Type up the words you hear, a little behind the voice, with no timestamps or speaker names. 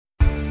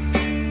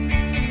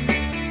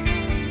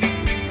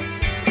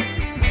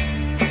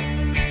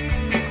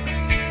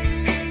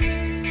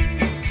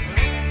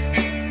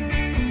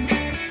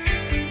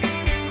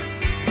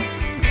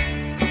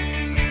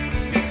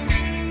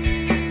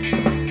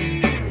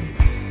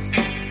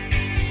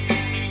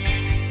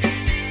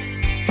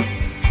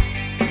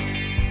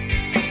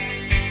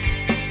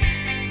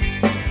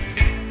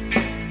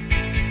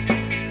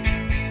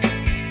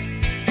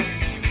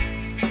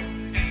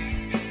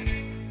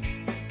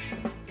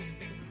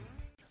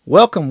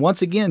Welcome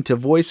once again to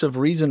Voice of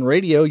Reason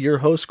Radio. Your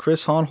host,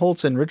 Chris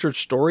Honholtz and Richard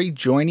Story,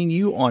 joining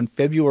you on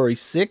February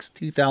 6th,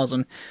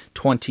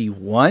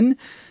 2021.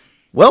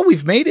 Well,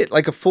 we've made it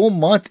like a full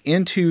month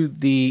into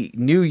the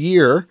new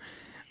year.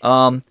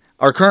 Our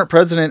current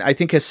president, I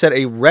think, has set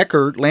a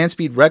record, land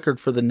speed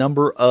record for the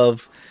number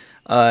of,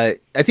 I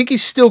think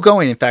he's still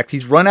going. In fact,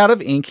 he's run out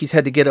of ink. He's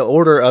had to get an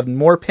order of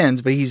more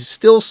pens, but he's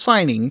still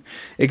signing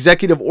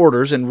executive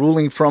orders and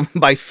ruling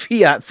by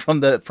fiat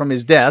from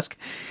his desk.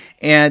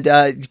 And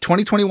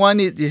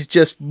 2021 is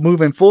just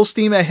moving full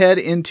steam ahead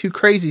into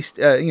crazy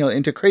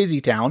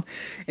town.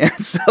 And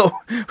so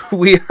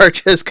we are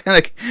just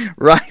going to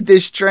ride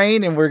this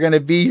train, and we're going to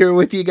be here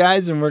with you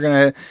guys, and we're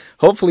going to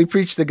hopefully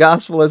preach the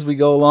gospel as we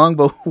go along.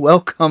 But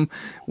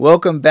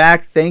welcome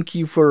back. Thank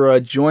you for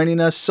joining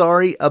us.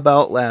 Sorry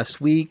about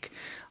last week.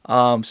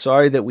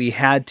 Sorry that we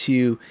had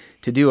to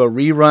do a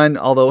rerun,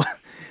 although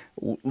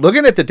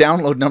looking at the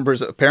download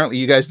numbers, apparently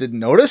you guys didn't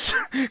notice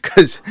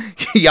because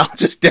y'all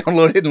just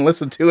downloaded and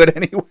listened to it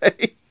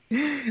anyway.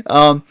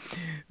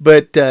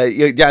 But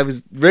I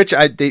was Rich.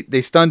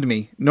 They stunned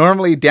me.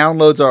 Normally,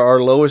 downloads are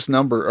our lowest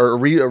number, or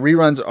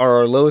reruns are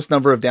our lowest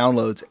number of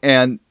downloads,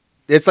 and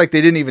it's like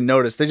they didn't even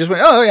notice. They just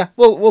went, "Oh yeah,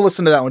 we'll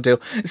listen to that one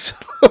too." So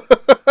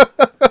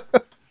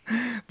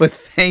but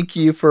thank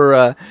you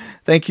for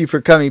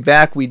coming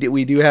back. We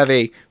do have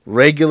a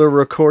regular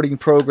recording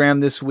program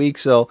this week.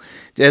 So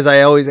as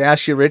I always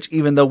ask you, Rich,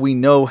 even though we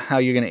know how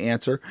you're going to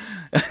answer,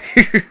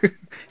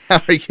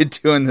 how are you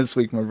doing this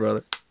week, my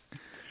brother?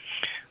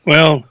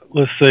 Well,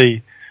 let's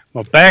see.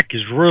 My back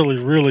is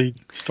really, really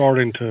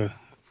starting to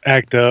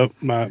act up.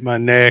 My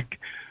neck.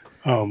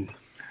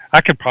 I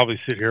could probably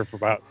sit here for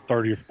about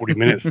 30 or 40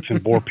 minutes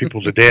and bore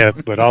people to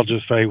death, but I'll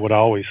just say what I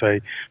always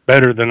say,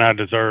 better than I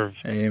deserve.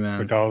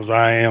 Amen. Because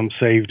I am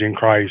saved in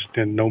Christ,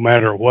 and no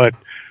matter what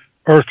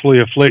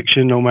earthly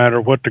affliction, no matter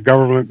what the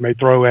government may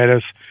throw at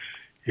us,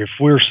 if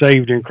we're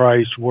saved in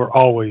Christ, we're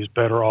always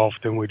better off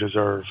than we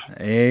deserve.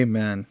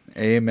 Amen.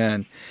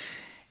 Amen.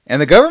 And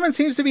the government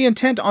seems to be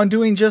intent on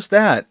doing just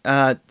that.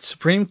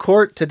 Supreme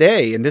Court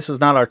today, and this is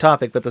not our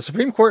topic, but the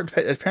Supreme Court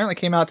apparently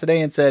came out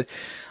today and said,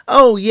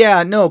 oh,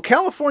 yeah, no,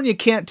 California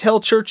can't tell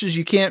churches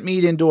you can't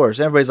meet indoors.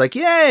 Everybody's like,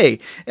 yay.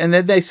 And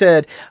then they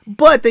said,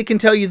 but they can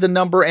tell you the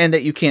number and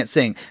that you can't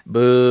sing.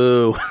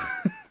 Boo.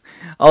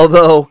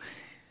 Although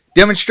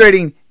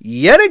demonstrating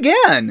yet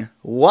again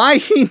why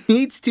he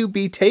needs to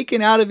be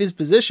taken out of his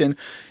position,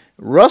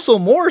 Russell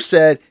Moore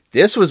said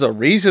this was a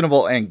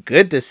reasonable and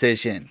good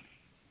decision.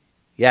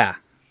 Yeah.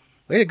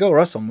 Way to go,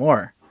 Russell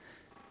Moore.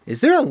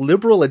 Is there a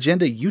liberal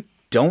agenda you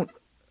don't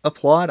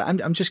applaud?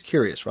 I'm just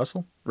curious,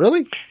 Russell.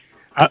 Really?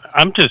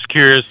 I'm just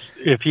curious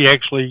if he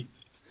actually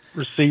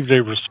received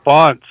a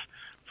response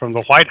from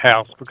the White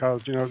House,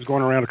 because, it was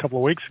going around a couple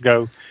of weeks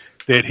ago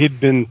that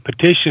he'd been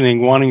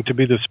petitioning, wanting to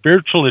be the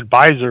spiritual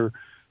advisor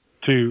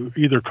to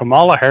either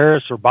Kamala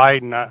Harris or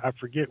Biden. I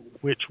forget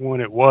which one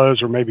it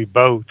was, or maybe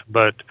both,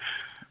 but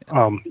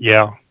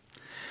yeah.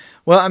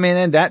 Well, I mean,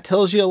 and that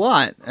tells you a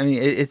lot. I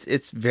mean,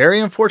 it's very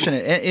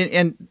unfortunate.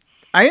 And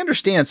I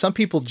understand some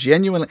people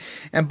genuinely,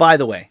 and by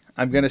the way,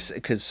 I'm going to say,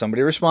 because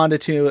somebody responded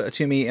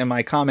to me in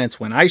my comments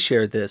when I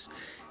shared this.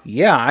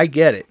 Yeah, I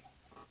get it.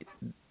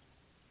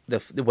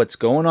 What's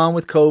going on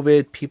with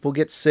COVID, people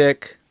get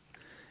sick.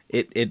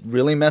 It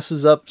really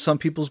messes up some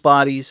people's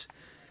bodies.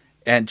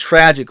 And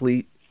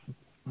tragically,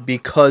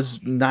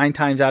 because 9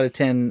 times out of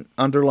 10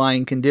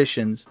 underlying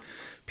conditions,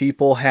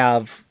 people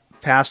have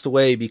passed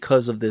away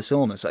because of this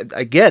illness.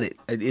 I get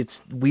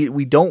it.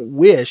 We don't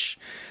wish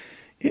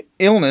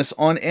illness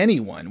on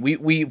anyone.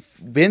 We've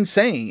been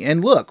saying,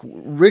 and look,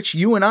 Rich,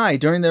 you and I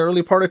during the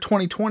early part of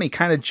 2020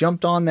 kind of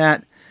jumped on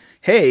that.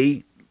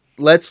 Hey,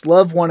 let's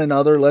love one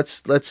another.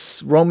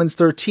 Let's Romans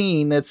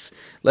 13.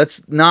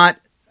 Let's not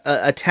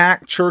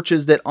attack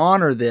churches that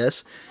honor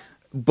this.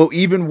 But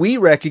even we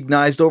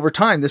recognized over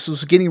time this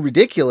was getting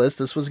ridiculous.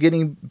 This was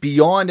getting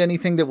beyond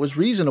anything that was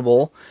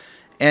reasonable.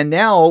 And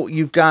now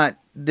you've got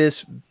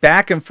this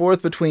back and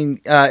forth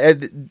between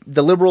the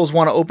liberals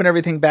want to open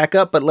everything back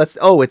up, but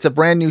it's a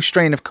brand new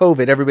strain of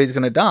COVID. Everybody's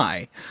going to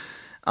die.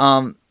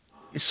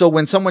 So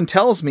when someone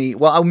tells me,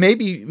 well,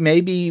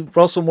 maybe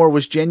Russell Moore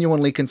was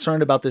genuinely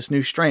concerned about this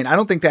new strain, I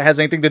don't think that has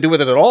anything to do with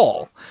it at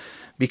all,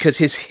 because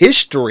his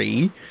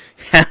history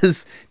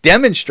has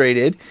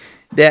demonstrated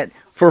that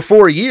for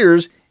 4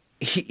 years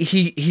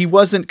he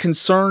wasn't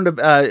concerned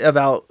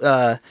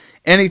about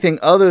anything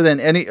other than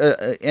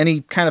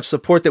any kind of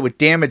support that would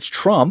damage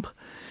Trump.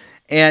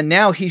 And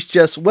now he's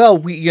just,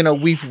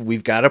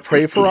 we've got to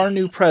pray for our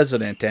new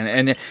president,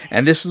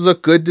 and this is a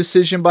good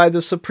decision by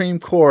the Supreme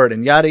Court,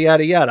 and yada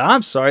yada yada.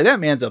 I'm sorry, that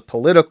man's a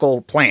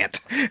political plant.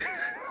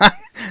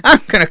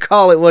 I'm going to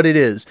call it what it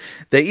is.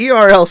 The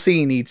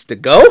ERLC needs to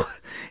go,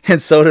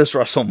 and so does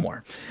Russell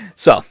Moore.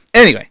 So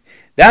anyway,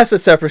 that's a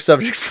separate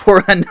subject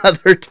for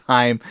another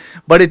time,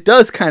 but it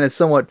does kind of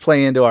somewhat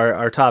play into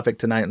our topic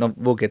tonight, and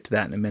we'll get to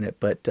that in a minute.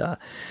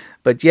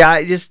 But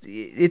yeah,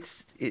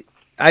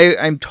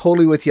 I'm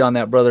totally with you on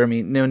that, brother. I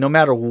mean, no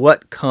matter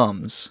what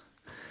comes,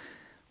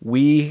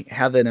 we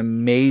have an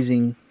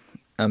amazing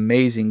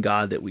amazing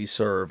God that we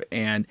serve.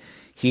 And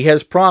he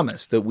has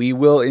promised that we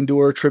will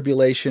endure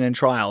tribulation and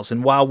trials.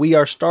 And while we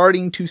are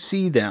starting to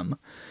see them,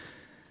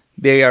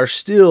 they are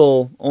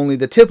still only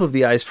the tip of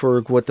the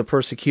iceberg what the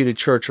persecuted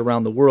church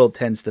around the world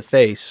tends to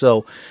face.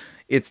 So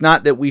it's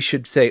not that we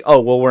should say,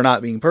 oh, well, we're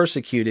not being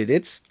persecuted.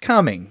 It's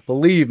coming.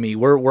 Believe me,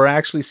 we're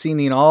actually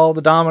seeing all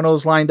the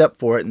dominoes lined up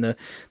for it, and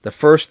the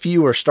first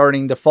few are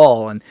starting to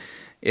fall. And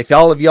if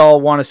all of y'all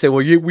want to say,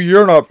 well,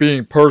 you're not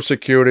being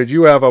persecuted,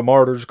 you have a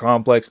martyr's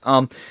complex,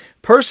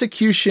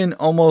 persecution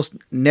almost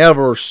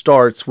never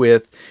starts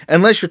with,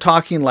 unless you're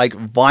talking like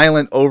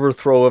violent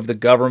overthrow of the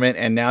government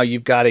and now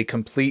you've got a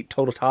complete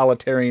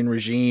totalitarian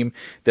regime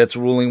that's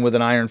ruling with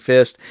an iron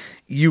fist,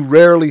 you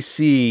rarely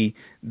see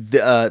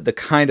the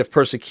kind of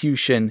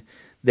persecution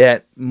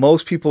that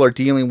most people are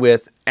dealing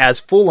with as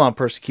full-on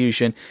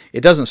persecution.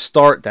 It doesn't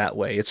start that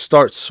way. It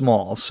starts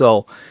small.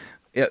 So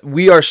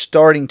we are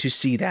starting to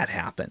see that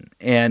happen,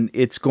 and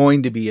it's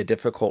going to be a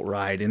difficult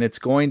ride, and it's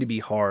going to be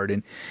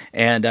hard.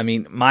 And I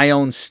mean, my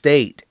own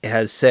state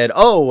has said,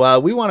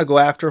 we want to go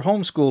after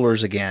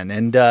homeschoolers again.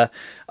 And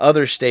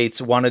other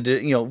states wanted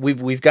to,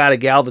 we've got a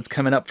gal that's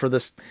coming up for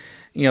this,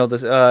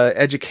 this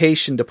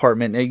education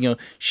department. And,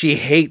 she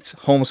hates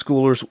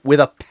homeschoolers with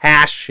a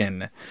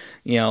passion.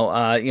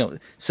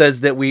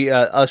 Says that we,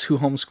 us who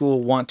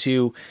homeschool, want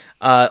to,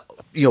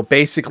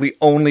 basically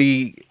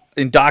only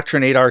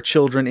indoctrinate our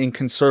children in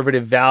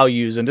conservative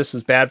values, and this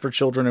is bad for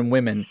children and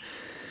women.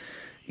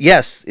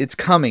 Yes, it's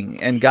coming,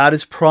 and God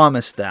has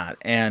promised that,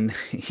 and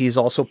he's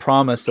also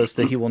promised us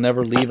that he will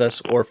never leave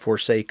us or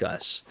forsake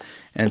us.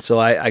 And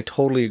so I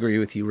totally agree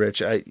with you,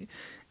 Rich.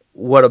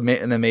 What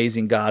an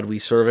amazing God we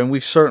serve, and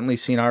we've certainly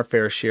seen our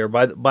fair share.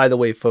 By the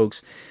way,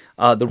 folks,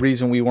 the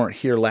reason we weren't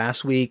here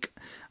last week,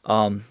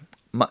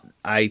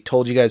 I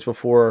told you guys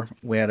before,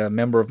 we had a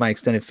member of my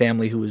extended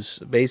family who was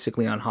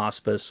basically on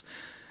hospice.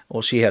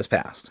 Well, she has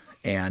passed,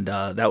 and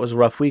that was a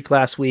rough week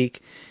last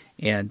week,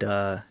 and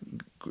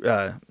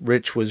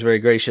Rich was very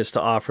gracious to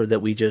offer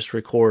that we just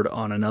record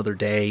on another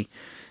day,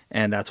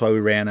 and that's why we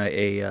ran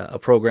a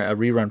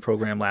rerun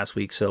program last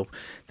week. So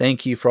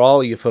thank you for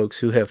all you folks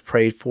who have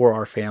prayed for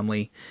our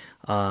family.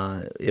 We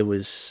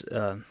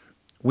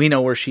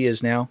know where she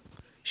is now.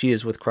 She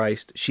is with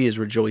Christ. She is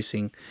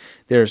rejoicing.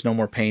 There is no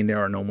more pain.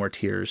 There are no more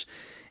tears,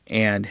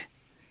 and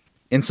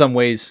in some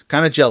ways,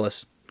 kind of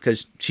jealous,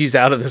 because she's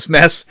out of this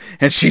mess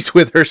and she's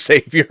with her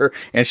Savior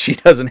and she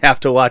doesn't have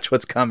to watch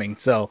what's coming.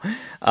 So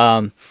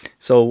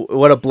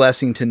what a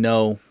blessing to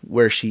know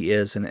where she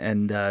is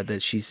and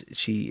that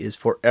she is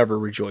forever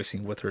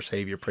rejoicing with her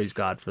Savior. Praise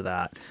God for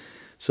that.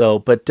 So,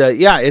 but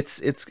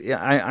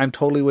I'm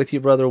totally with you,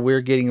 brother. We're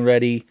getting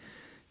ready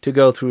to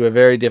go through a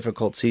very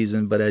difficult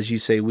season, but as you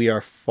say, we are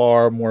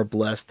far more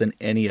blessed than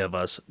any of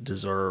us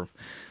deserve.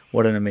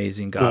 What an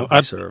amazing God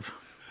we serve.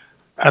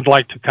 I'd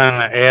like to kind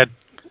of add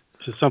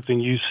to something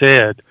you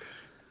said,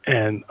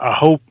 and I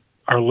hope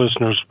our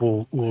listeners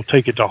will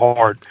take it to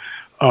heart.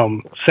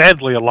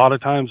 Sadly, a lot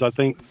of times I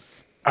think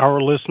our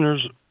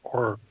listeners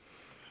are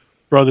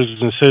brothers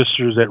and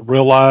sisters that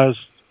realize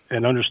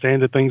and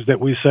understand the things that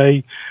we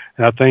say,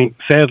 and I think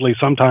sadly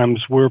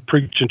sometimes we're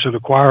preaching to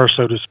the choir,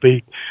 so to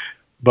speak.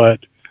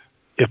 But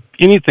if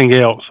anything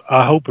else,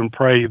 I hope and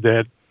pray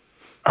that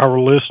our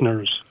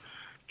listeners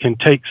can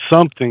take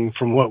something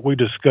from what we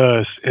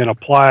discuss and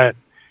apply it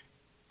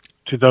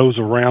to those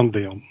around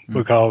them,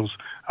 because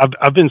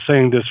I've been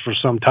saying this for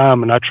some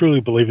time, and I truly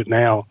believe it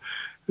now,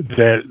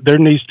 that there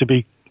needs to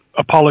be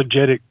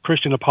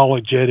Christian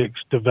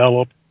apologetics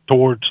developed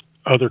towards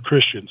other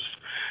Christians.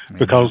 Amen.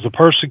 Because the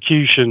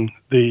persecution,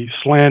 the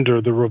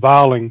slander, the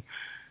reviling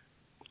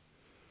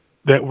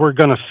that we're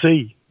going to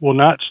see will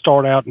not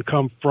start out and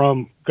come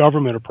from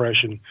government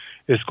oppression.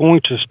 It's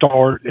going to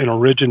start and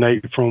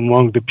originate from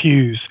among the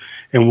pews,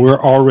 and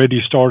we're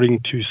already starting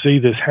to see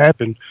this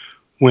happen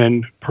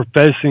when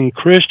professing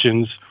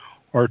Christians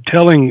are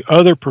telling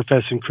other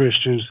professing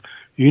Christians,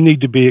 you need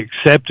to be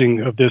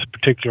accepting of this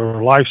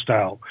particular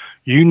lifestyle.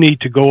 You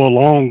need to go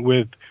along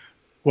with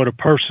what a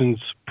person's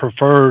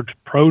preferred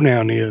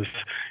pronoun is.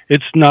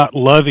 It's not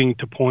loving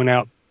to point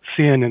out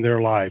sin in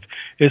their life.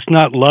 It's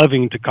not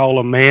loving to call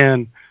a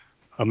man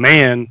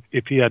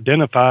if he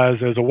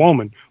identifies as a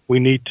woman. We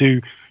need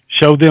to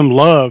show them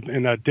love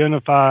and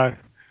identify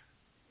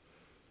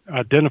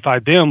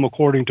them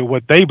according to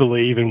what they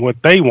believe and what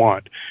they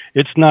want.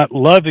 It's not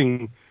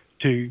loving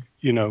to,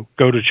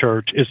 go to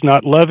church. It's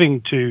not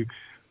loving to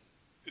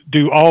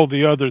do all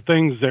the other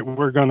things that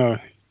we're going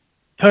to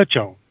touch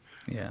on.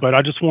 Yeah. But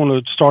I just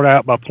want to start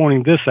out by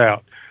pointing this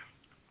out.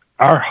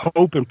 Our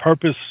hope and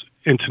purpose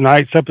in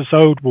tonight's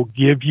episode will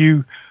give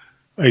you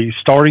a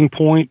starting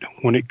point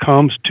when it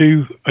comes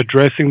to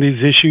addressing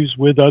these issues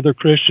with other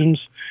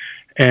Christians.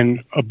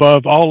 And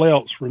above all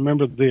else,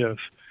 remember this: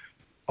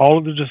 all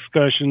of the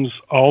discussions,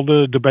 all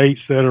the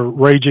debates that are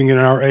raging in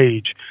our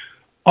age,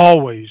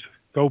 always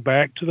go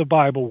back to the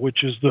Bible,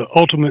 which is the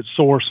ultimate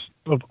source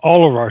of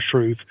all of our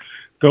truth.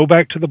 Go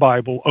back to the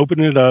Bible, open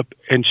it up,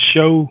 and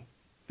show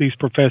these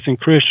professing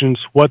Christians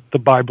what the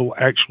Bible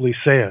actually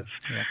says,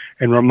 Yeah.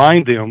 and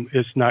remind them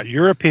it's not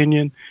your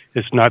opinion,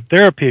 it's not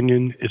their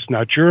opinion, it's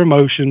not your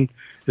emotion,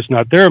 it's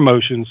not their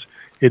emotions.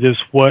 It is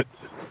what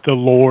the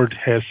Lord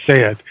has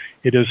said.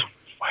 It is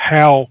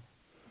how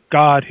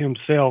God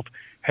himself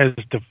has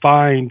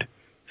defined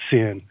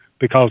sin.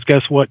 Because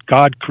guess what?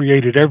 God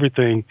created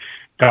everything.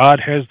 God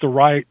has the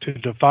right to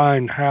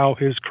define how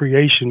his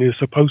creation is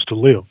supposed to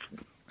live.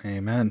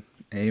 Amen.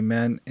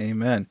 Amen.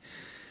 Amen.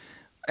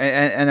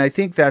 And I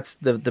think that's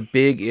the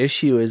big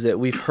issue is that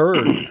we've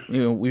heard,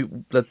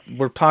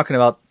 we're talking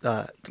about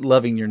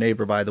loving your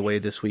neighbor, by the way,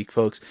 this week,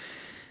 folks.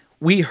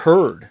 We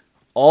heard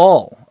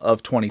all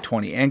of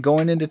 2020 and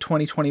going into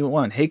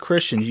 2021, hey,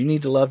 Christians, you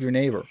need to love your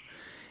neighbor.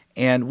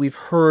 And we've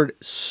heard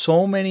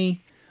so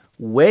many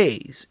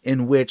ways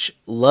in which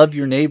love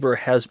your neighbor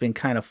has been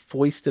kind of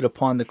foisted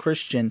upon the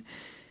Christian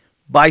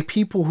by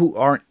people who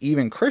aren't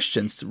even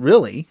Christians,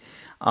 really.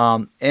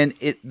 And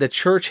the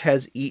church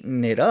has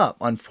eaten it up,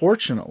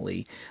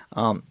 unfortunately.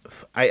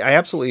 I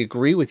absolutely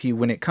agree with you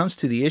when it comes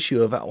to the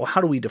issue of, well,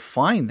 how do we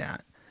define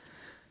that?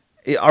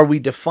 Are we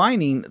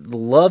defining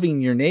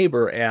loving your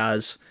neighbor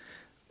as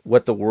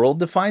what the world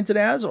defines it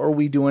as, or are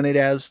we doing it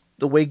as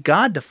the way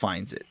God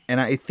defines it? And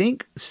I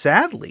think,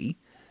 sadly,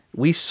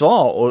 we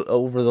saw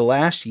over the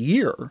last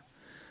year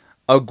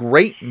a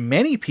great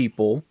many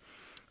people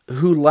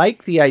who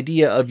like the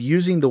idea of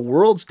using the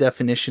world's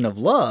definition of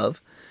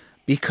love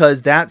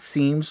because that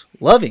seems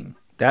loving,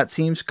 that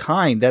seems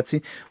kind, that's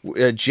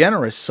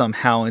generous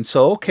somehow. And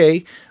so,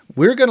 okay,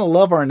 we're going to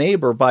love our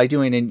neighbor by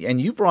doing, and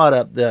you brought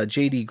up the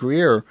J.D.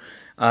 Greear.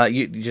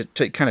 You just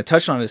kind of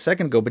touched on it a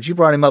second ago, but you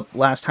brought him up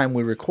last time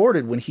we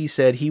recorded when he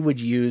said he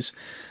would use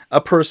a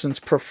person's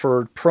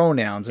preferred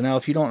pronouns. And now,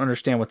 if you don't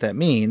understand what that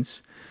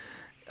means,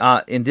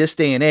 in this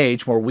day and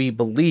age where we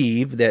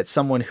believe that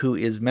someone who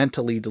is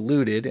mentally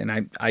deluded,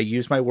 and I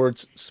use my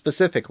words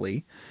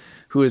specifically,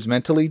 who is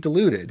mentally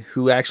deluded,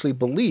 who actually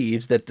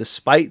believes that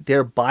despite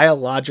their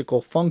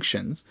biological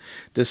functions,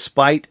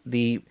 despite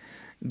the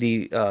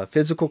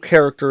physical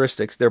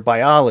characteristics, their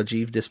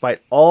biology,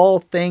 despite all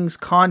things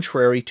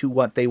contrary to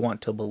what they want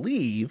to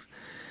believe,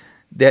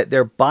 that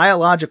their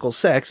biological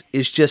sex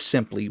is just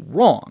simply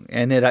wrong.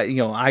 And that,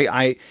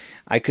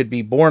 I could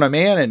be born a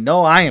man and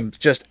no, I am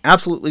just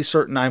absolutely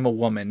certain I'm a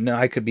woman. No,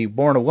 I could be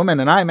born a woman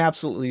and I'm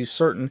absolutely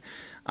certain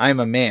I'm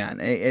a man.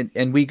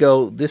 And we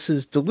go, this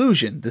is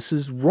delusion. This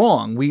is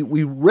wrong.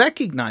 We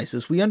recognize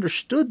this. We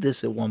understood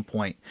this at one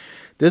point.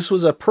 This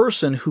was a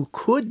person who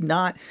could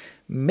not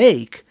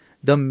make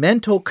the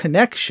mental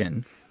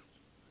connection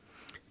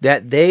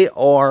that they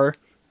are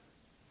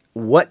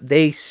what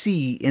they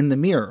see in the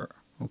mirror,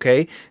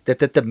 okay? That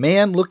the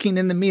man looking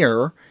in the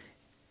mirror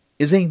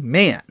is a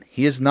man.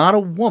 He is not a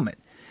woman.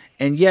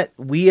 And yet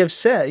we have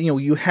said,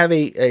 you have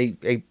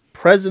a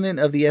president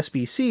of the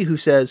SBC who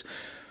says,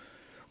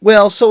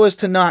 well, so as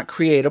to not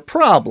create a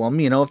problem,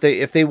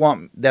 if they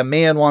want, the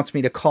man wants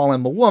me to call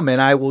him a woman,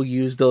 I will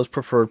use those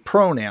preferred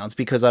pronouns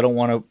because I don't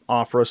want to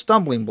offer a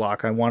stumbling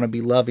block. I want to be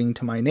loving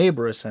to my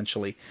neighbor,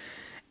 essentially.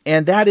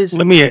 And that is.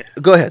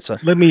 Go ahead, sir.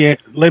 Let me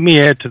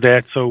add to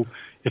that. So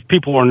if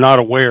people are not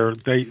aware,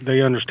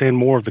 they understand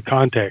more of the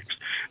context.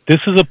 This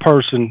is a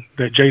person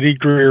that J.D.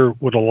 Greear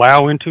would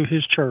allow into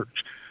his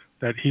church,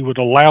 that he would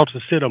allow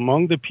to sit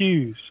among the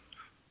pews,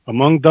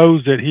 among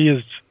those that he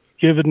has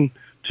given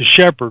to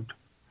shepherd.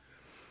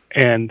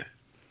 And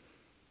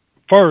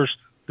first,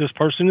 this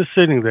person is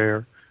sitting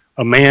there,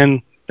 a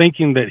man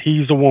thinking that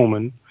he's a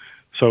woman.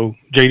 So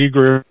J.D.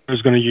 Greear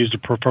is going to use the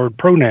preferred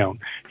pronoun.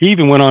 He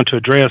even went on to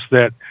address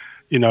that,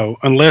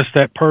 unless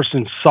that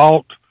person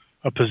sought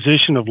a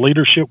position of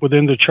leadership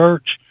within the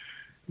church,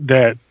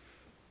 that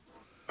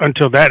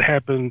until that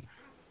happened,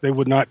 they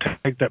would not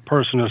take that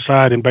person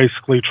aside and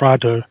basically try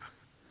to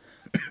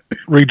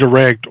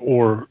redirect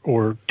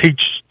or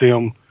teach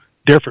them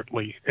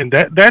differently. And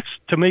that's,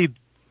 to me,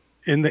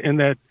 in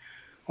that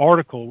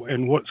article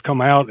and what's come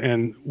out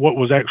and what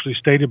was actually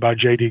stated by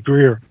J.D.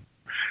 Greear,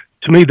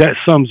 to me that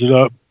sums it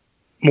up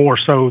more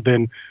so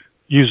than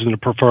using the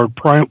preferred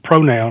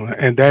pronoun.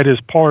 And that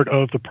is part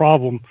of the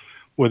problem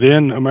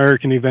within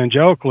American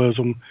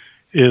evangelicalism,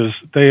 is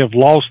they have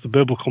lost the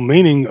biblical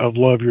meaning of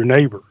love your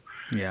neighbor.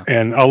 Yeah.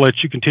 And I'll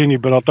let you continue,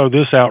 but I'll throw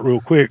this out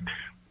real quick.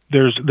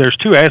 There's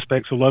two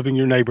aspects of loving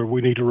your neighbor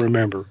we need to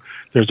remember.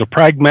 There's a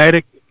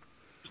pragmatic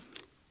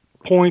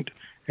point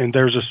and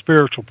there's a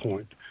spiritual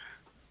point.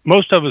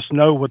 Most of us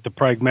know what the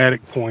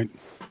pragmatic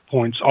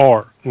points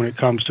are when it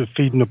comes to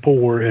feeding the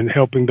poor and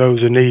helping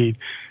those in need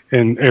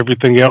and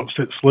everything else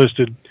that's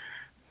listed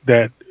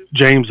that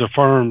James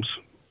affirms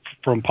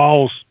from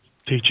Paul's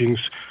teachings.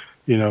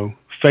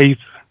 Faith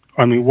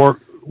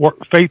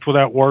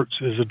without works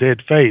is a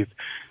dead faith.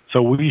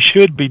 So we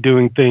should be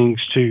doing things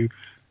to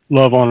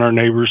love on our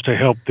neighbors, to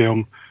help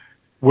them.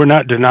 We're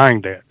not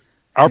denying that.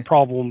 Our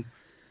problem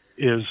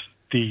is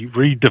the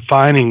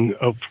redefining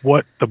of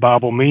what the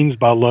Bible means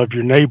by love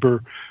your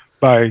neighbor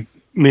by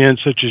men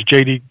such as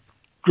J.D.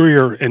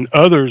 Greear and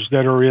others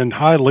that are in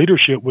high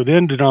leadership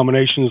within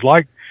denominations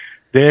like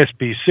the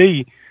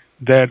SBC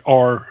that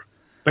are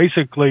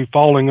basically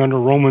falling under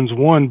Romans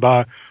 1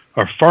 by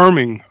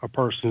affirming a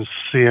person's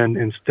sin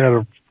instead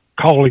of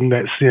calling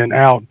that sin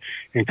out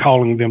and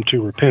calling them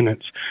to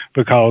repentance.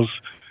 Because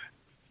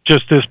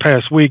just this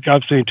past week,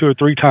 I've seen 2 or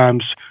 3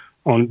 times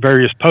on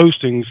various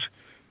postings,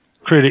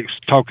 critics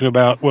talking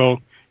about, well,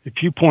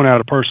 if you point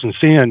out a person's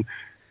sin,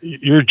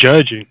 you're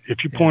judging.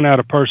 If you point out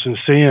a person's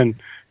sin,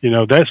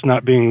 that's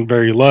not being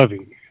very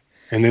loving.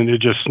 And then it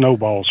just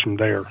snowballs from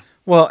there.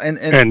 Well,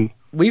 and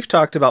we've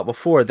talked about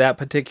before that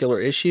particular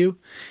issue.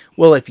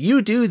 Well, if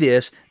you do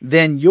this,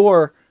 then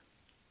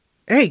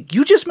hey,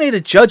 you just made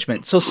a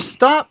judgment. So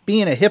stop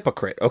being a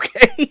hypocrite,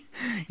 okay?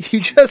 You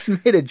just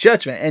made a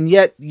judgment, and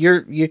yet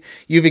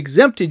you've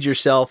exempted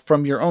yourself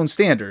from your own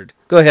standard.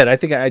 Go ahead. I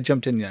think I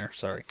jumped in there.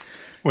 Sorry.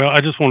 Well,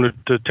 I just wanted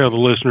to tell the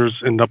listeners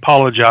and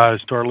apologize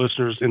to our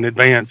listeners in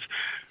advance.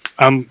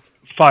 I'm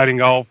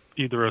fighting off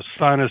either a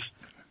sinus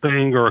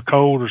thing or a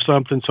cold or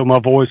something, so my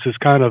voice is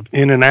kind of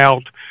in and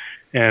out.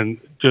 And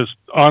just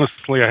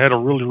honestly, I had a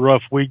really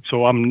rough week,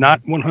 so I'm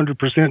not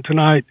 100%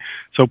 tonight.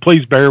 So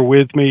please bear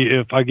with me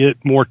if I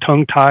get more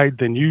tongue-tied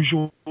than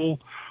usual,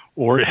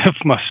 or if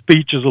my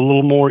speech is a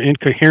little more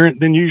incoherent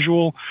than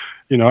usual.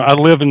 I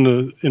live in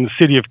the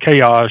city of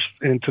chaos,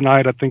 and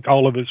tonight I think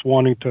all of it's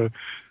wanting to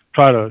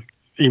try to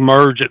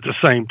emerge at the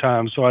same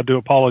time. So I do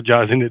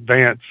apologize in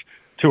advance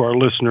to our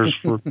listeners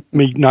for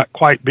me not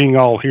quite being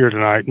all here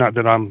tonight. Not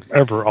that I'm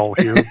ever all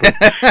here,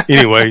 but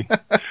anyway.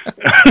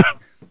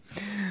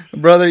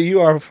 Brother,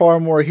 you are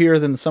far more here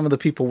than some of the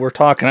people we're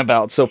talking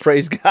about. So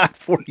praise God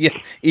for you.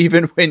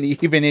 Even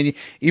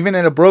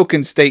in a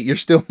broken state, you're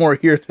still more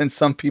here than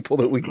some people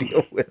that we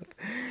deal with.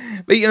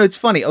 But it's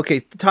funny. Okay,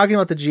 talking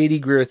about the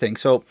J.D. Greear thing.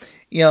 So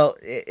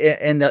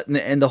and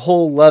the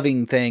whole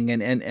loving thing,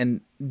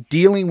 and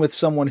dealing with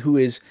someone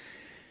whose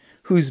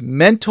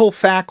mental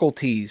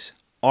faculties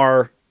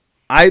are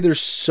either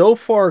so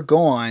far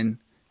gone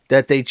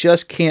that they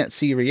just can't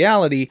see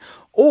reality,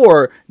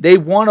 or they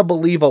want to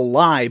believe a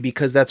lie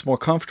because that's more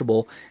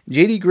comfortable.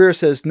 J.D. Greear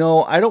says,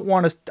 no, I don't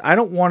want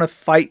to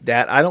fight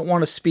that. I don't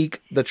want to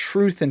speak the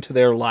truth into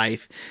their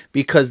life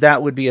because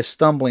that would be a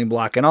stumbling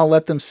block, and I'll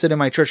let them sit in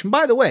my church. And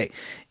by the way,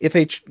 if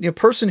a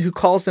person who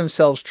calls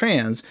themselves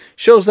trans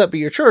shows up at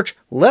your church,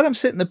 let them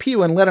sit in the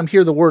pew and let them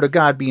hear the word of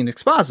God being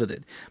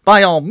exposited.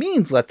 By all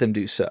means, let them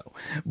do so.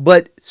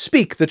 But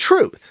speak the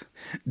truth.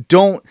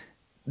 Don't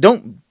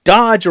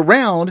dodge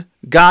around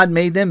God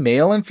made them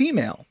male and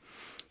female.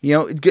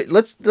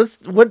 Let's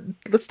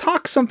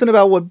talk something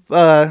about what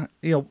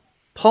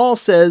Paul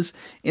says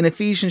in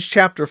Ephesians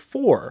chapter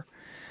 4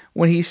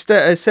 when he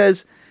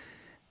says,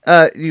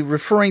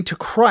 referring to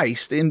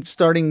Christ in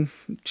starting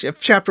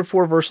chapter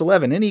 4 verse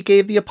 11, and he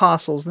gave the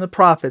apostles and the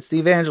prophets, the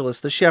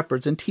evangelists, the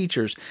shepherds and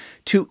teachers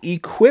to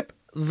equip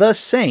the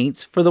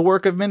saints for the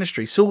work of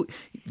ministry. So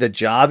the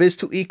job is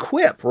to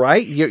equip,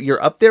 right?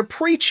 You're up there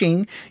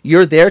preaching.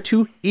 You're there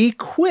to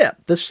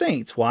equip the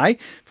saints. Why?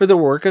 For the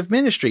work of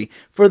ministry,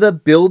 for the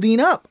building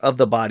up of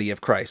the body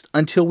of Christ,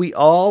 until we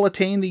all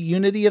attain the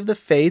unity of the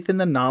faith and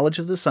the knowledge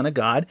of the Son of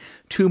God,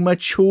 to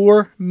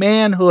mature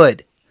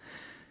manhood.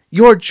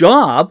 Your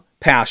job,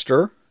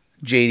 Pastor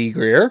J.D.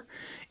 Greear,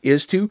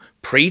 is to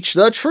preach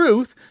the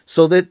truth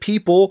so that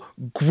people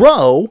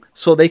grow,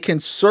 so they can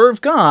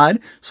serve God,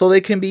 so they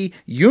can be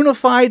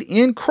unified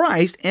in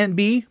Christ and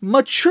be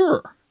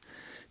mature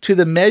to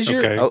the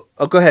measure. Okay.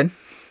 Oh, go ahead.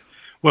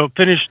 Well,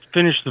 finish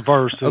the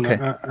verse. And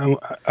okay.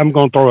 I'm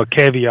going to throw a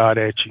caveat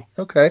at you.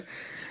 Okay.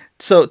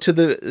 So to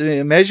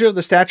the measure of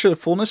the stature of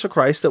the fullness of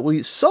Christ,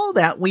 so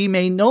that we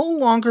may no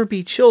longer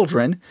be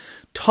children,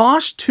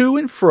 tossed to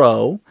and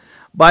fro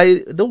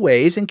by the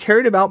ways and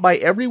carried about by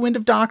every wind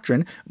of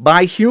doctrine,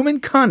 by human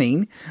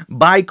cunning,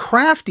 by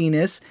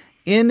craftiness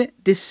in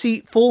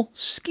deceitful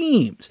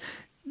schemes.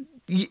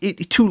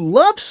 To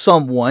love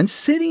someone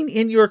sitting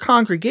in your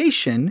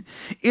congregation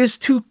is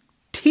to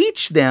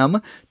teach them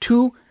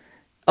to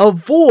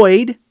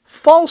avoid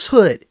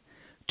falsehood,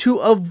 to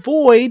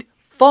avoid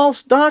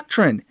false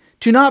doctrine,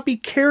 to not be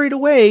carried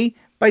away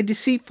by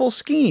deceitful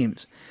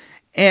schemes.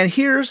 And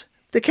here's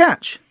the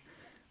catch.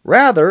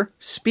 Rather,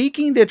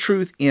 speaking the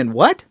truth in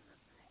what?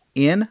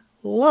 In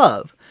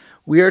love.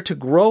 We are to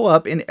grow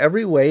up in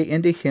every way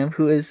into Him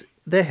who is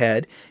the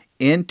head,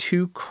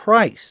 into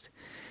Christ.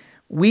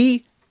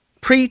 We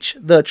preach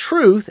the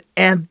truth,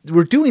 and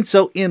we're doing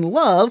so in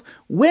love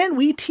when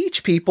we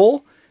teach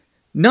people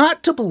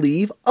not to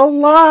believe a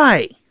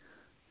lie.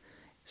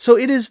 So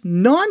it is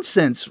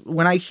nonsense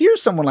when I hear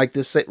someone like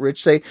this,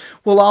 Rich, say,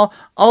 well,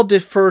 I'll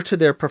defer to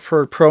their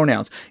preferred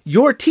pronouns.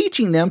 You're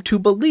teaching them to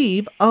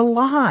believe a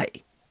lie.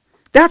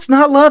 That's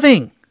not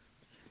loving.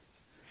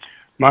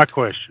 My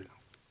question,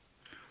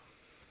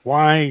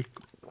 why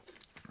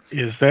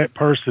is that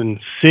person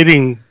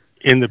sitting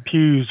in the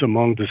pews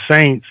among the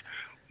saints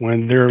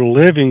when they're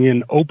living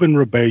in open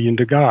rebellion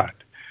to God?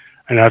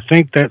 And I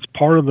think that's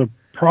part of the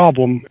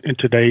problem in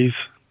today's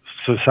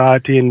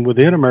society and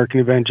within American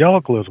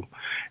evangelicalism.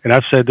 And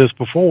I've said this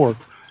before.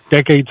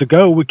 Decades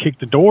ago, we kicked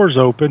the doors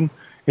open,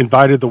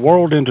 invited the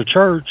world into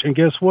church, and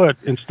guess what?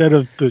 Instead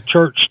of the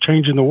church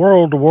changing the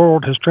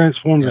world has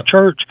transformed the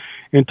church,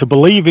 into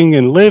believing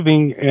and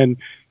living and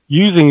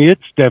using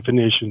its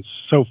definitions.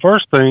 So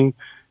first thing,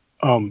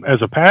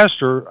 as a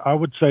pastor, I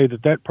would say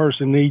that that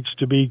person needs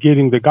to be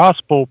getting the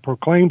gospel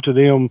proclaimed to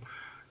them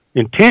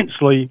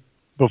intensely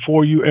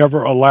before you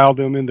ever allow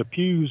them in the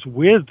pews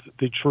with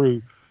the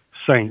true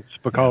saints,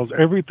 because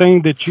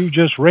everything that you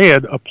just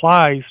read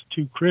applies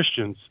to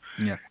Christians.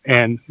 Yeah.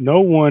 And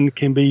no one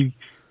can be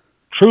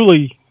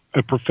truly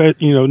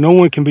no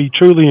one can be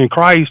truly in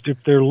Christ if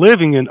they're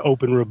living in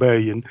open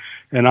rebellion.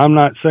 And I'm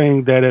not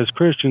saying that as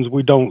Christians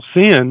we don't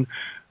sin,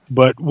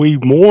 but we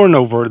mourn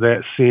over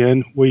that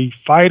sin. We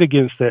fight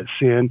against that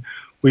sin.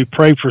 We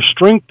pray for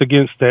strength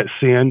against that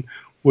sin.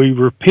 We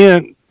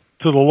repent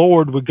to the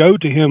Lord. We go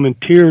to Him in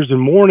tears and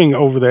mourning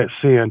over that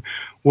sin.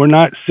 We're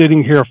not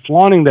sitting here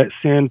flaunting that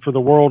sin for the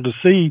world to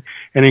see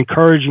and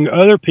encouraging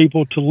other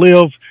people to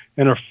live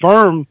and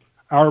affirm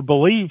our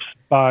beliefs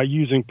by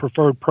using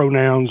preferred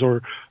pronouns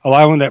or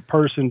allowing that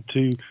person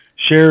to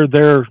share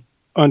their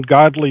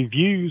ungodly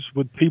views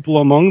with people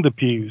among the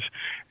pews.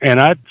 And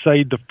I'd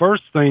say the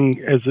first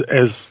thing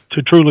as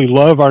to truly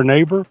love our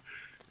neighbor,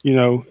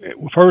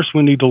 first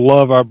we need to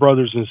love our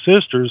brothers and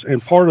sisters,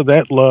 and part of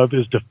that love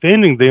is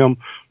defending them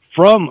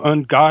from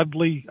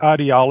ungodly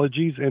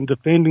ideologies and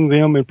defending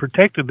them and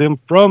protecting them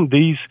from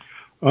these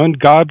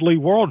ungodly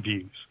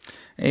worldviews.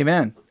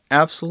 Amen.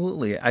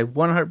 Absolutely. I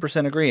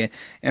 100% agree.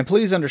 And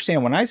please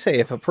understand, when I say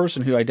if a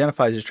person who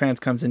identifies as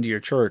trans comes into your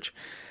church,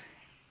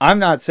 I'm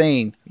not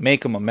saying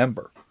make them a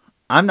member.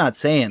 I'm not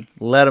saying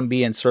let them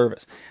be in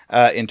service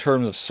in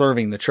terms of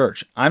serving the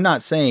church. I'm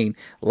not saying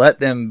let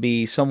them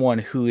be someone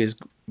who is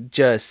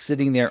just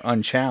sitting there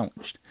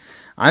unchallenged.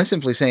 I'm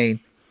simply saying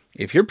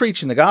if you're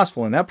preaching the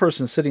gospel and that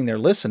person's sitting there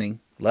listening,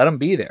 let them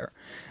be there.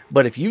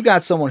 But if you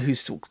got someone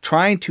who's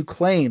trying to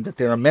claim that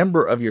they're a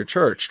member of your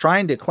church,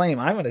 trying to claim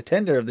I'm an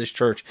attender of this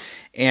church,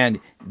 and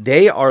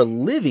they are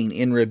living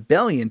in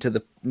rebellion to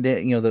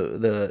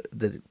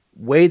the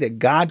way that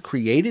God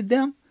created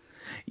them,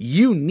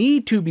 you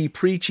need to be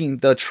preaching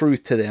the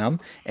truth to them,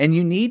 and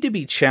you need to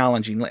be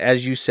challenging,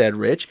 as you said,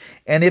 Rich.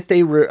 And if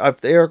they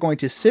are going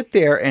to sit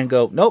there and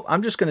go, nope,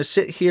 I'm just going to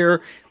sit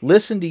here,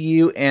 listen to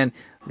you, and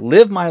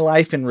live my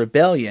life in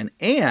rebellion,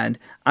 and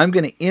I'm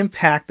going to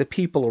impact the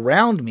people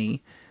around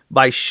me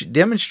by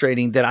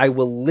demonstrating that I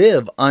will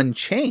live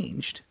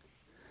unchanged,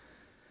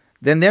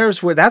 then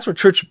that's where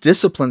church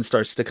discipline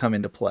starts to come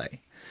into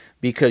play.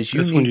 Because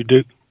when you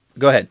do.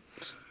 Go ahead.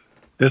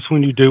 That's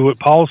when you do what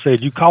Paul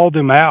said. You called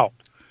them out.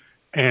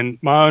 And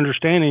my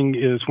understanding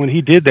is when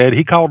he did that,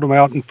 he called them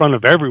out in front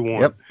of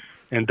everyone. Yep.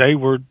 And they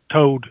were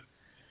told,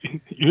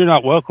 you're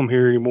not welcome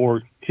here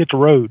anymore. Hit the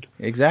road.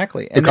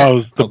 Exactly.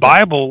 Because the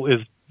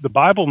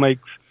Bible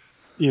makes,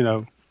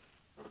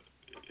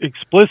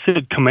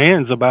 explicit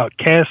commands about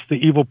cast the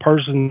evil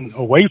person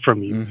away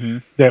from you, mm-hmm.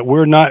 that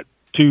we're not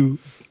to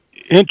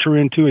enter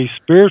into a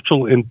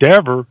spiritual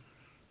endeavor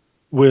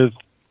with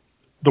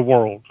the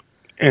world.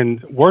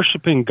 And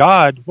worshiping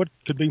God, what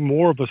could be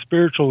more of a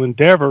spiritual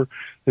endeavor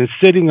than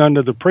sitting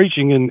under the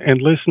preaching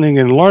and listening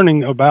and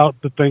learning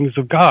about the things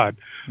of God?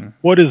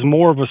 What is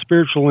more of a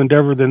spiritual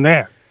endeavor than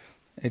that?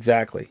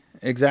 Exactly.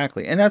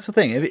 And that's the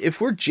thing.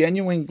 If we're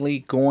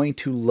genuinely going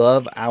to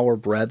love our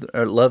brethren,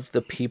 or love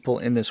the people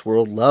in this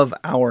world, love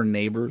our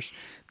neighbors,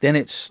 then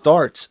it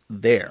starts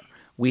there.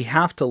 We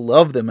have to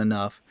love them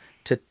enough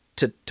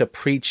to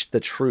preach the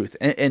truth.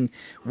 And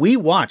we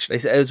watched,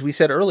 as we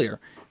said earlier,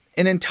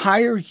 an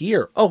entire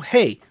year. Oh,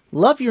 hey,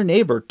 love your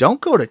neighbor.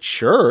 Don't go to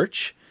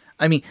church.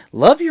 I mean,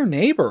 love your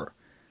neighbor.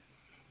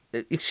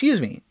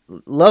 Excuse me.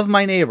 Love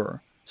my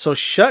neighbor. So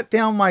shut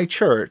down my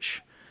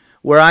church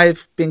where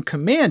I've been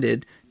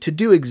commanded to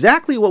do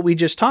exactly what we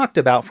just talked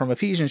about from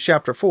Ephesians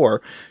chapter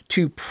 4,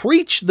 to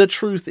preach the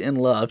truth in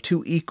love,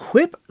 to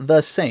equip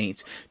the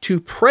saints, to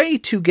pray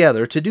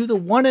together, to do the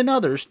one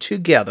another's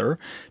together,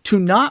 to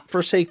not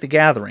forsake the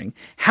gathering.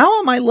 How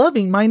am I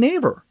loving my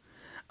neighbor?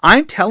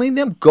 I'm telling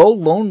them, go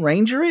Lone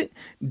Ranger it.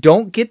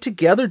 Don't get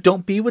together.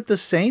 Don't be with the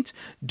saints.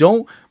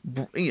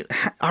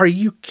 Are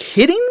you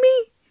kidding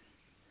me?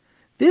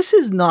 This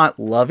is not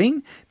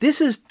loving. This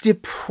is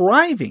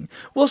depriving.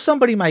 Well,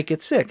 somebody might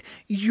get sick.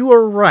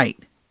 You're right.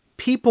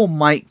 People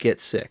might get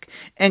sick.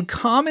 And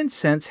common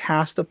sense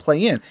has to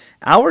play in.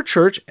 Our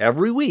church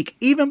every week,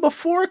 even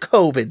before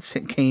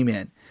COVID came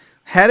in,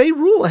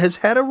 has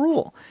had a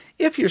rule.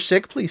 If you're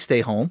sick, please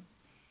stay home.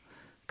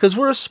 Because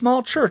we're a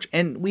small church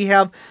and we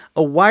have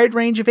a wide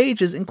range of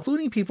ages,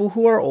 including people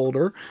who are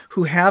older,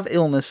 who have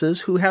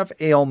illnesses, who have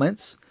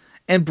ailments,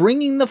 and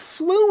bringing the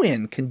flu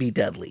in can be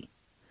deadly.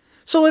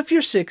 So if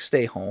you're sick,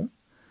 stay home.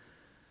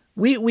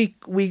 We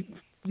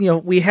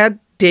had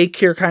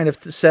daycare kind of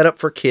set up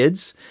for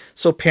kids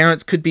so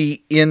parents could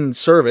be in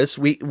service.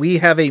 We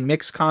have a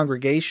mixed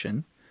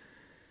congregation,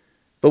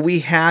 but we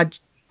had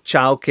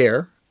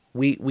childcare.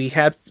 We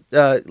had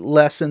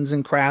lessons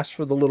and crafts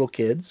for the little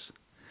kids,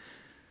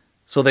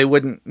 so they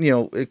wouldn't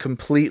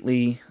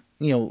completely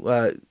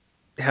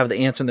have the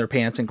ants in their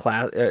pants in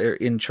class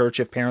in church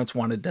if parents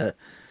wanted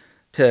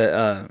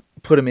to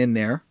put them in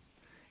there.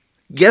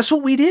 Guess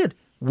what we did?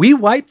 We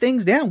wipe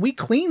things down. We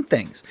clean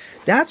things.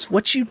 That's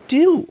what you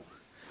do.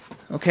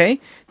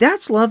 Okay?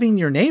 That's loving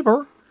your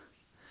neighbor.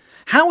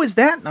 How is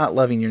that not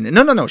loving your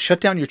neighbor? No. Shut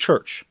down your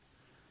church.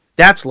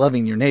 That's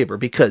loving your neighbor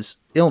because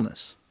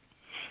illness.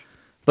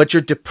 But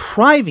you're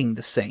depriving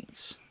the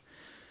saints.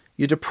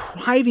 You're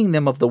depriving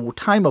them of the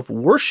time of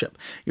worship.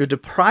 You're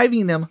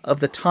depriving them of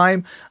the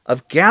time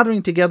of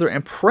gathering together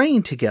and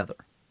praying together.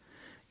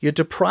 You're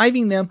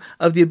depriving them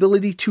of the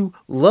ability to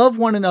love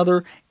one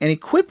another and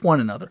equip one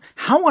another.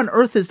 How on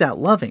earth is that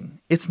loving?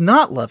 It's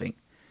not loving.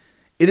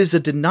 It is a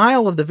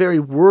denial of the very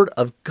word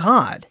of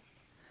God.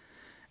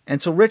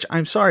 And so, Rich,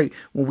 I'm sorry,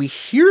 when we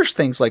hear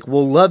things like,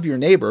 well, love your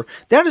neighbor,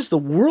 that is the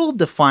world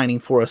defining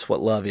for us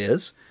what love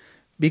is,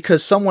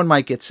 because someone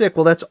might get sick.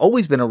 Well, that's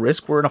always been a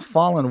risk. We're in a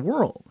fallen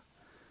world.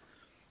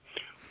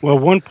 Well,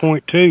 one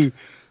point, too,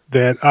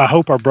 that I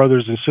hope our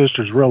brothers and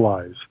sisters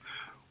realize,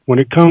 when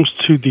it comes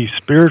to the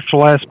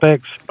spiritual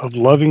aspects of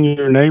loving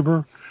your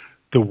neighbor,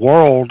 the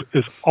world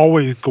is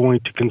always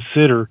going to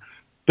consider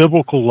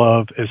biblical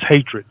love as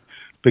hatred,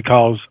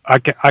 because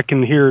I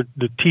can hear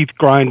the teeth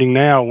grinding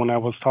now when I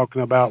was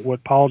talking about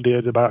what Paul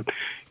did about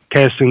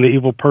casting the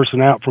evil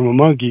person out from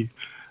among you.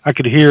 I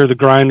could hear the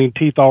grinding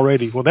teeth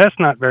already. Well, that's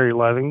not very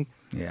loving.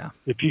 Yeah.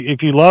 If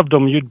you loved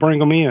them, you'd bring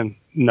them in.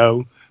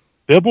 No.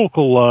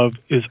 Biblical love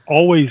is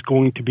always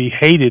going to be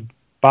hated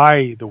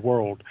by the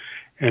world.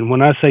 And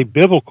when I say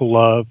biblical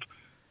love,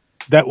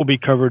 that will be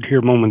covered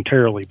here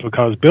momentarily,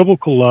 because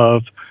biblical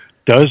love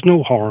does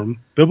no harm.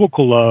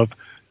 Biblical love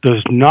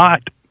does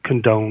not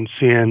condone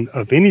sin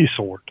of any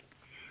sort.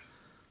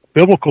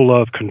 Biblical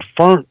love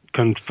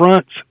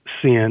confronts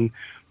sin,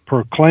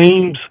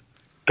 proclaims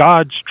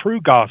God's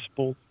true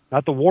gospel,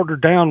 not the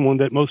watered down one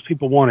that most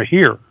people want to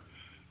hear.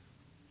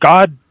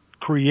 God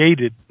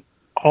created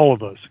all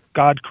of us.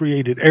 God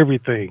created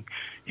everything.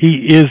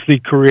 He is the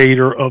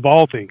creator of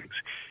all things.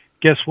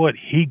 Guess what?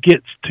 He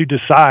gets to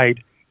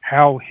decide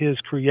how his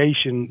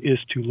creation is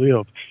to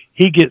live.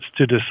 He gets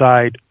to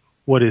decide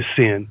what is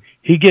sin.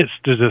 He gets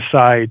to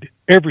decide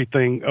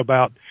everything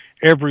about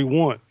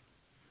everyone.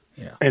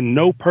 Yeah. And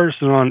no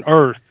person on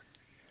earth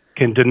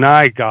can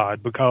deny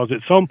God, because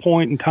at some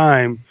point in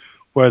time,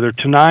 whether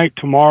tonight,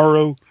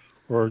 tomorrow,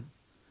 or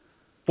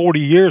 40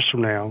 years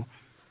from now,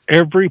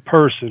 every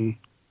person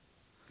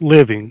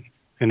living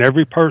and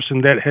every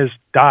person that has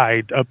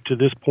died up to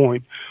this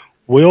point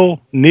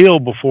will kneel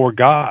before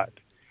God,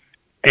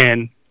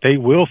 and they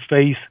will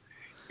face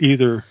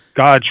either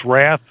God's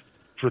wrath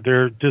for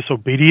their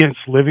disobedience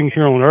living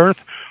here on earth,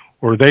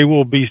 or they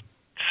will be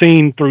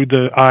seen through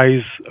the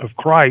eyes of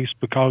Christ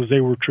because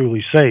they were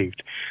truly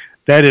saved.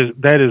 That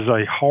is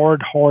a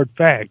hard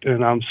fact,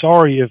 and I'm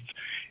sorry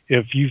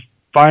if you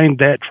find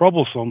that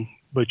troublesome,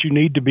 but you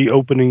need to be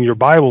opening your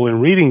Bible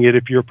and reading it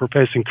if you're a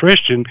professing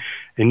Christian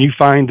and you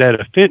find that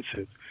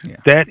offensive. Yeah.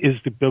 That is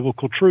the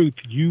biblical truth.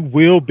 You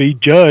will be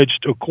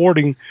judged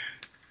according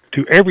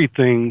to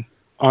everything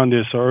on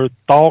this earth,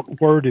 thought,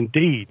 word, and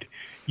deed.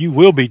 You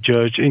will be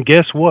judged, and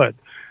guess what?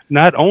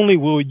 Not only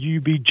will you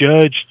be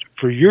judged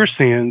for your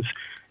sins,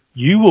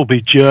 you will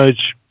be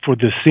judged for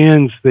the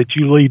sins that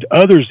you lead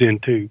others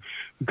into.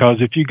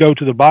 Because if you go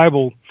to the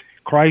Bible,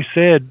 Christ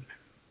said,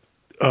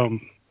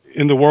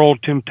 in the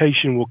world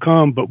temptation will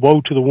come, but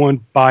woe to the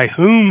one by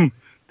whom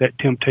that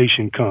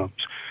temptation comes.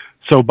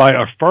 So by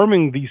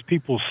affirming these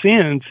people's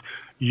sins,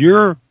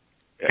 you're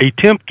a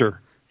tempter.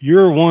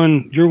 You're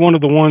one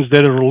of the ones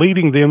that are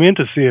leading them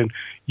into sin.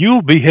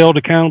 You'll be held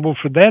accountable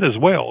for that as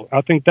well.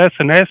 I think that's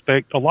an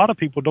aspect a lot of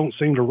people don't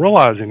seem to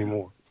realize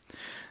anymore.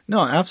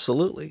 No,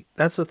 absolutely.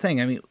 That's the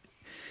thing. I mean,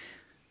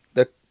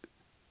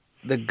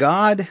 the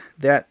God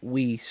that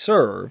we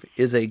serve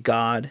is a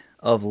God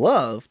of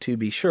love, to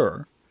be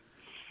sure,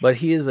 but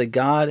he is a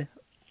God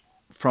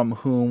from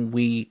whom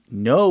we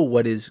know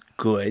what is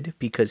good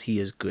because he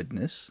is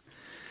goodness.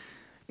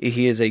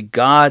 He is a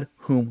God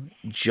whom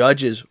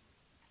judges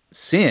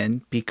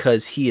sin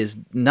because he is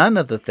none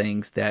of the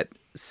things that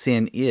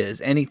sin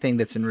is. Anything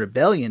that's in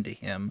rebellion to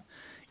him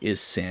is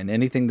sin.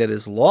 Anything that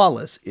is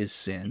lawless is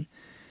sin.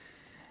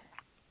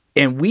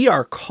 And we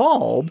are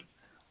called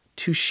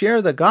to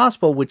share the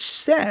gospel, which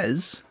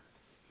says,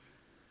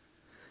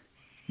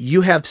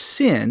 you have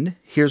sinned,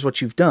 here's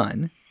what you've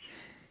done.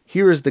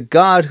 Here is the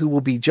God who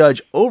will be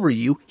judge over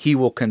you. He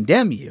will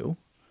condemn you.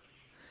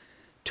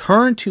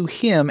 Turn to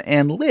him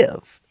and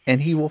live,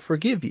 and he will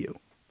forgive you.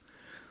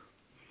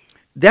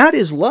 That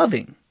is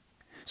loving.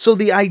 So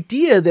the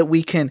idea that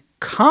we can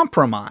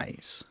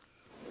compromise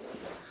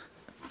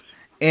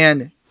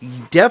and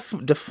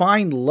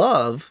define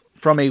love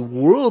from a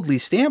worldly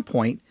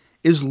standpoint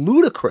is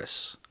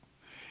ludicrous.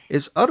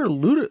 Is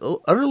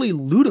utterly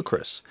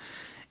ludicrous.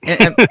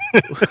 And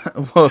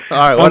well, all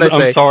right, what did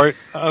I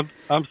say?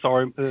 I'm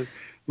sorry.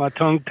 My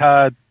tongue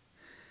tied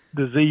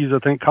disease, I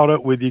think, caught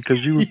up with you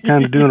because you were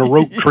kind of doing a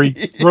rope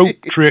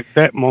trick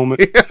that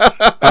moment.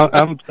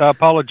 I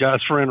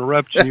apologize for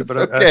interrupting you, but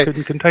okay. I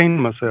couldn't contain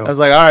myself. I was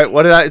like, all right,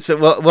 what did I say?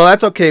 Well,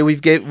 that's okay.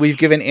 We've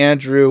given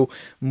Andrew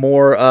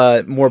more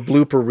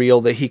blooper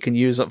reel that he can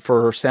use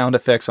for sound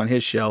effects on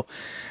his show.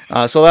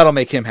 So that'll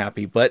make him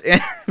happy. But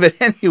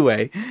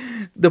anyway,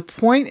 the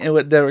point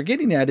that we're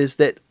getting at is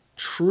that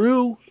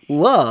true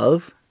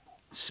love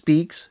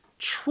speaks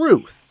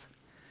truth.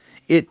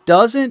 It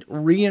doesn't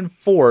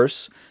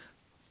reinforce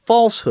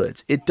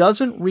falsehoods. It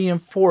doesn't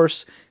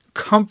reinforce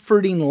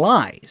comforting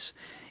lies.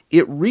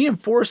 It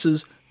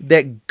reinforces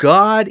that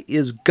God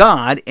is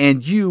God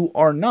and you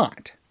are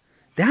not.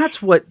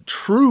 That's what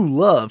true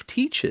love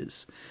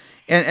teaches.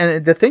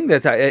 And the thing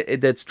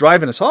that's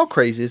driving us all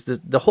crazy is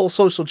the whole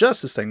social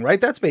justice thing,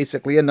 right? That's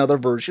basically another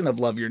version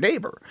of love your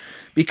neighbor.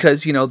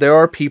 Because, there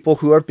are people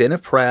who have been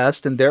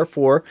oppressed, and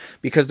therefore,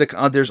 because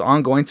there's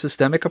ongoing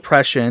systemic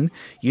oppression,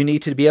 you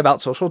need to be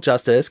about social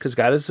justice, because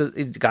God is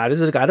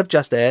a God of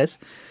justice.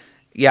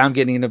 Yeah, I'm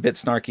getting a bit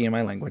snarky in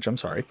my language. I'm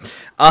sorry.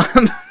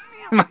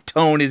 My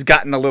tone has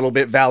gotten a little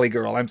bit Valley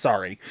Girl. I'm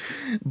sorry.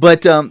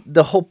 But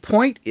the whole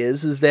point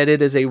is that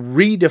it is a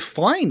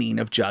redefining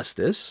of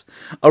justice,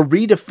 a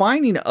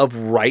redefining of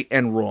right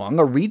and wrong,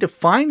 a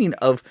redefining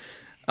of,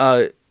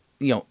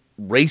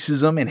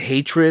 racism and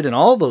hatred and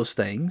all those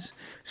things,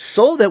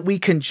 so that we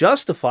can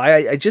justify.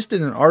 I just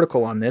did an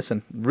article on this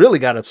and really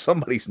got up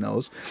somebody's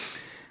nose.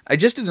 I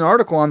just did an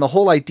article on the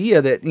whole idea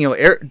that,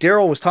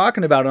 Daryl was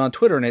talking about it on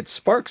Twitter, and it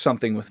sparked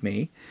something with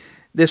me.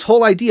 This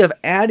whole idea of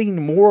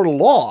adding more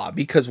law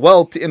because,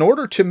 in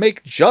order to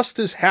make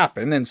justice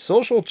happen and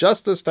social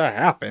justice to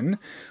happen,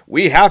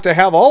 we have to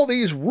have all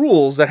these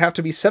rules that have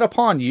to be set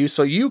upon you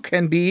so you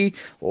can be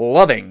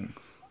loving.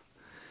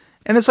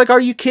 And it's like,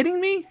 are you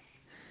kidding me?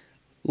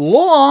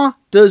 Law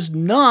does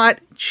not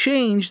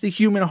change the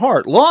human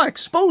heart. Law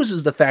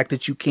exposes the fact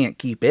that you can't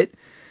keep it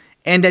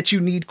and that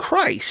you need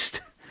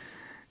Christ.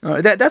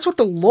 That's what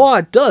the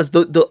law does.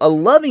 A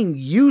loving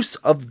use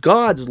of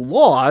God's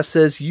law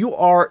says you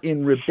are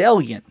in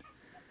rebellion.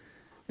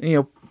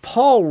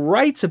 Paul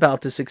writes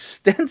about this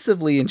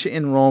extensively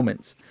in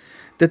Romans.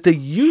 That the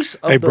use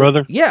of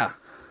brother. Yeah.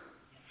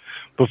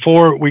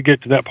 Before we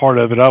get to that part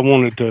of it, I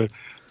wanted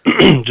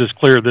to just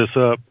clear this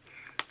up.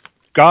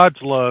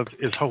 God's love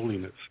is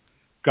holiness.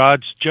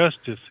 God's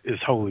justice is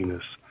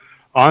holiness.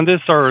 On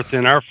this earth,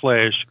 in our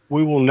flesh,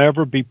 we will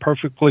never be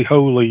perfectly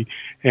holy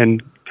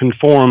and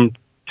conformed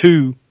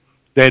to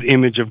that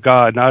image of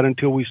God, not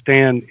until we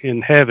stand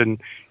in heaven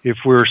if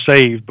we're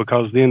saved,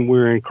 because then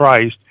we're in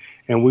Christ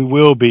and we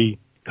will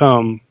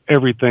become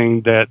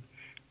everything that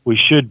we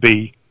should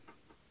be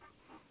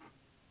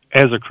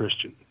as a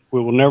Christian. We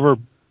will never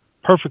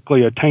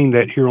perfectly attain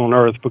that here on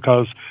earth,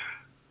 because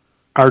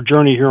our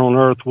journey here on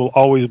earth will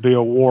always be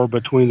a war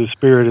between the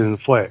spirit and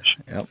the flesh.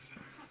 Yep.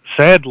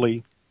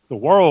 Sadly, the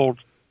world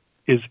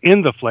is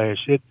in the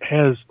flesh. It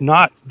has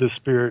not the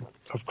spirit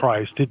of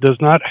Christ. It does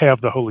not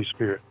have the Holy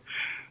Spirit.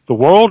 The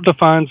world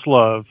defines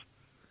love,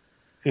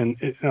 and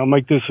I'll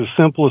make this as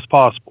simple as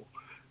possible.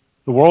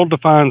 The world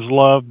defines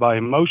love by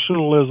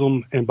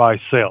emotionalism and by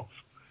self.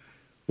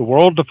 The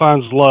world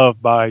defines love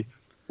by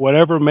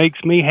whatever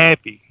makes me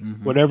happy,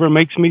 whatever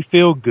makes me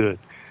feel good.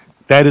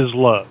 That is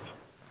love.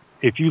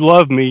 If you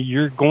love me,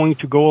 you're going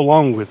to go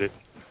along with it.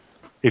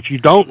 If you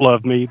don't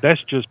love me,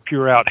 that's just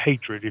pure out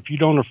hatred. If you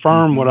don't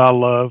affirm what I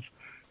love,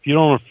 if you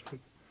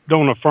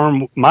don't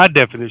affirm my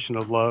definition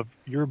of love,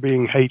 you're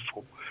being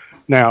hateful.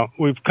 Now,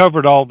 we've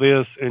covered all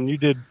this, and you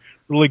did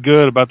really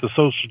good about the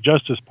social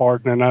justice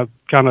part, and I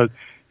kind of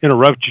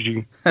interrupted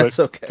you. That's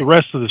but okay. The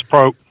rest of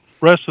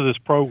this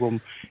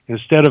program,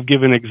 instead of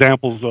giving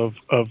examples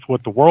of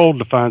what the world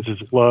defines as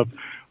love,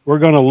 we're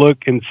going to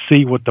look and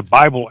see what the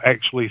Bible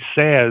actually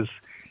says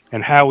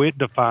and how it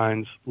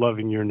defines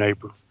loving your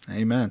neighbor.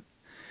 Amen.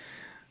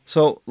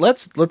 So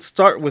let's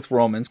start with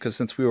Romans, because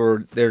since we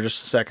were there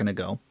just a second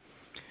ago.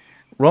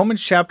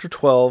 Romans chapter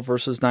 12,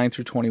 verses 9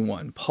 through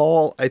 21.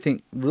 Paul, I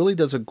think, really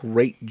does a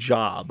great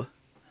job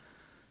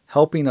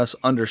helping us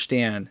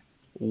understand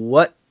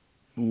what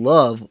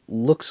love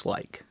looks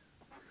like.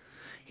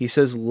 He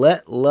says,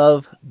 let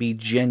love be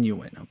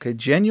genuine. Okay,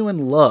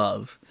 genuine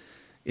love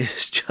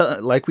is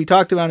just, like we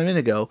talked about a minute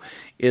ago,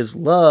 is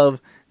love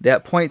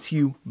that points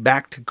you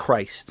back to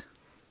Christ.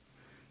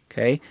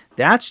 Okay,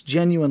 that's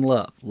genuine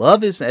love.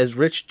 Love is, as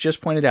Rich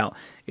just pointed out,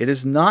 it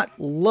is not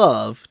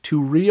love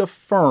to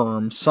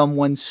reaffirm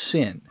someone's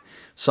sin,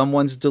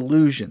 someone's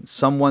delusion,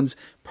 someone's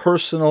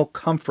personal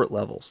comfort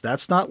levels.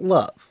 That's not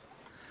love.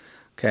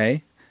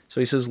 Okay, so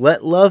he says,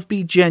 let love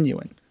be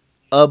genuine.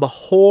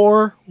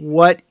 Abhor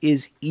what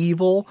is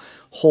evil.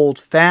 Hold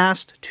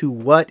fast to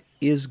what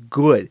is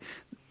good.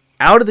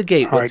 Out of the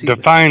gate. All right,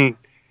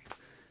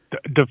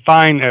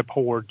 define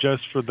abhor,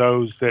 just for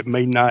those that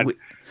may not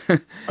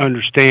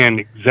understand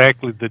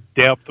exactly the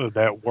depth of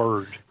that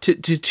word.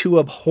 To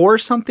abhor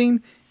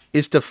something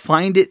is to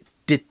find it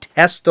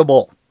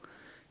detestable,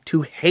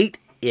 to hate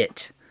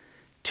it,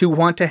 to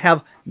want to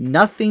have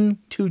nothing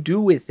to do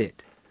with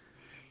it.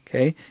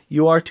 Okay?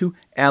 You are to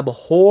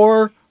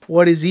abhor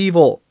what is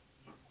evil.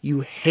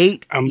 You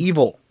hate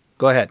evil.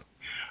 Go ahead.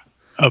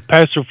 A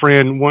pastor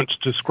friend once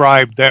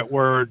described that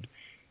word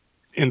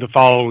in the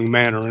following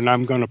manner, and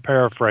I'm going to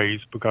paraphrase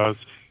because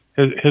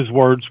his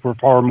words were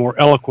far more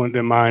eloquent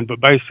than mine, but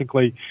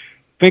basically,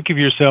 think of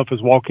yourself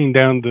as walking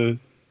down the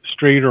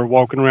street or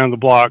walking around the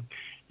block.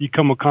 You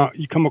come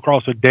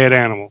across a dead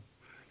animal.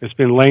 It's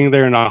been laying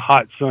there in a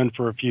hot sun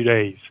for a few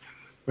days.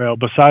 Well,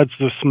 besides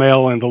the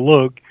smell and the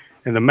look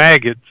and the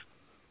maggots,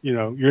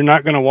 you're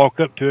not going to walk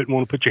up to it and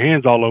want to put your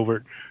hands all over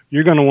it.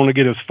 You're going to want to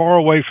get as far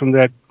away from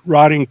that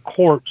rotting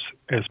corpse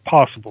as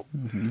possible.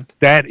 Mm-hmm.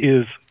 That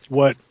is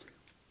what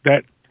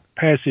that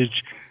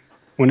passage,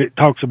 when it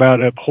talks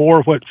about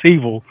abhor what's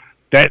evil,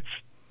 that's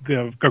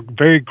a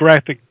very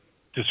graphic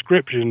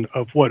description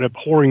of what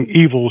abhorring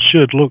evil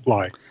should look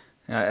like.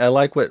 I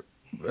like what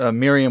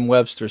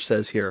Merriam-Webster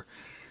says here.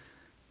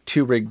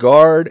 To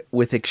regard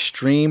with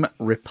extreme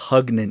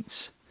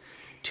repugnance,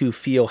 to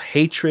feel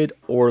hatred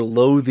or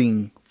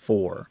loathing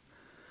for.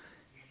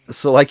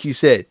 So like you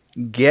said,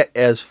 get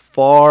as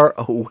far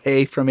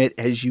away from it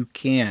as you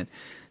can.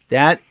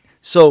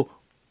 So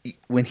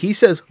when he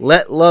says,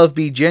 let love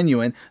be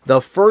genuine,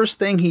 the first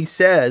thing he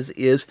says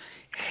is,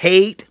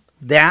 hate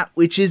that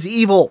which is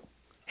evil.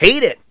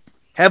 Hate it.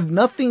 Have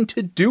nothing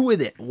to do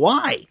with it.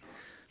 Why?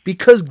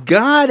 Because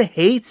God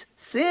hates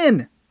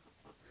sin.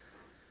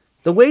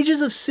 The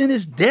wages of sin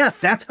is death.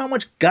 That's how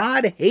much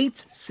God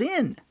hates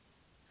sin.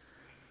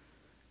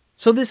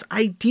 So this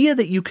idea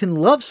that you can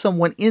love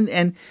someone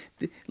and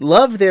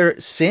love their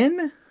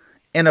sin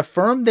and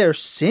affirm their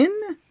sin,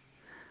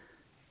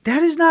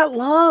 that is not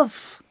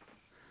love.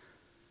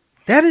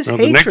 That is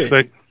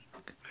hatred.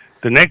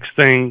 The next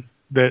thing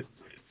that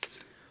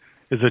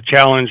is a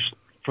challenge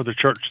for the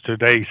church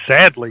today,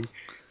 sadly,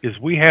 is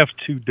we have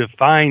to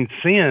define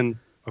sin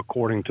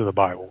according to the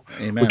Bible.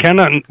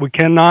 Amen. We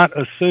cannot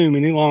assume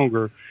any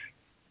longer,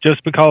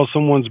 just because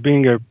someone's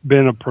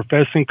been a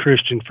professing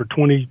Christian for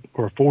 20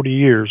 or 40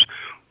 years,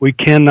 we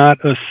cannot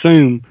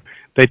assume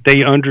that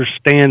they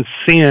understand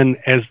sin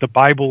as the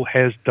Bible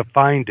has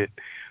defined it.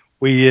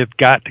 We have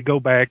got to go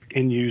back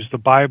and use the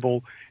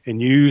Bible and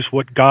use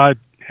what God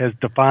has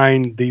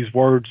defined these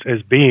words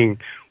as being.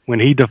 When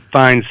he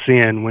defines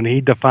sin, when he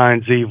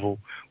defines evil,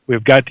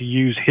 we've got to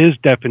use his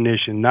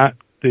definition, not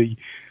the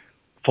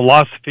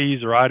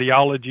philosophies or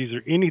ideologies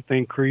or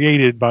anything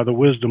created by the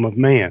wisdom of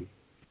man.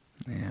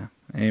 Yeah.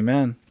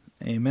 Amen.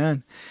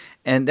 Amen.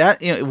 And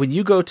that, when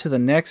you go to the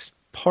next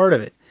part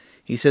of it,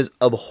 he says,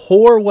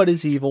 abhor what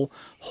is evil,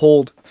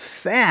 hold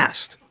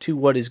fast to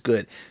what is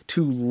good.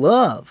 To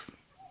love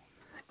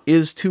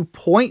is to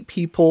point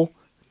people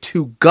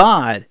to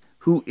God,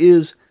 who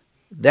is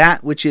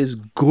that which is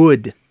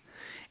good.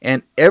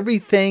 And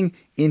everything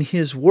in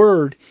his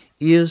word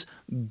is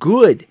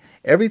good.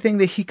 Everything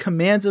that he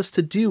commands us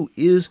to do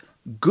is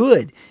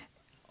good.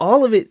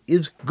 All of it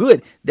is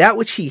good. That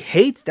which he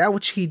hates, that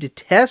which he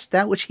detests,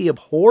 that which he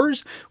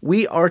abhors,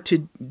 we are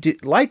to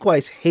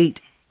likewise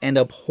hate and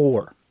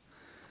abhor.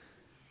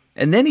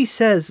 And then he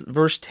says,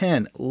 verse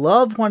 10,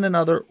 love one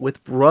another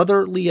with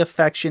brotherly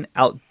affection,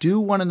 outdo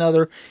one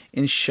another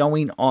in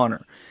showing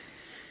honor.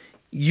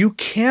 You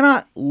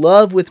cannot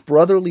love with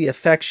brotherly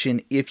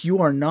affection if you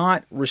are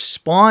not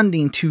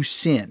responding to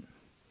sin.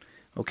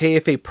 Okay,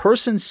 if a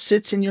person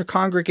sits in your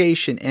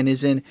congregation and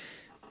is in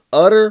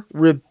utter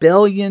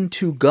rebellion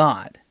to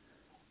God,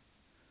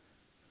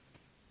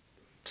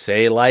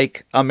 say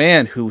like a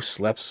man who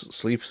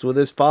sleeps with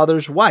his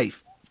father's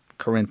wife,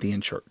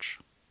 Corinthian church.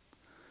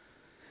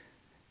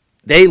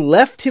 They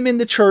left him in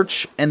the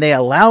church and they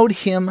allowed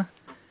him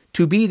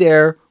to be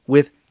there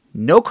with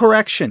no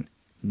correction,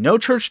 no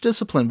church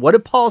discipline. What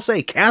did Paul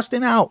say? Cast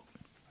him out.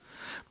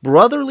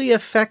 Brotherly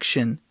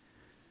affection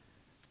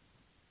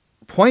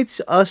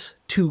points us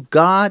to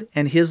God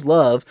and his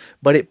love,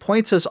 but it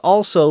points us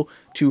also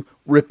to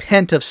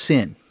repent of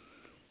sin.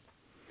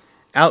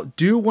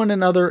 Outdo one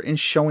another in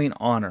showing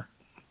honor.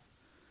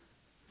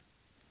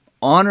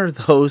 Honor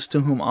those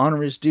to whom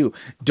honor is due.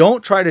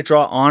 Don't try to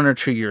draw honor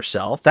to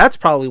yourself. That's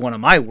probably one of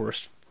my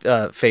worst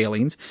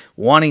failings.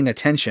 Wanting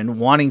attention,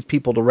 wanting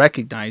people to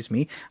recognize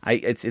me.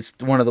 It's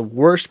one of the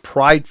worst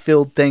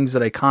pride-filled things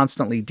that I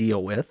constantly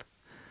deal with.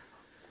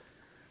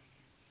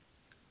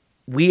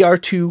 We are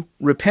to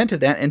repent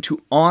of that and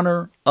to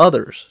honor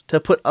others, to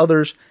put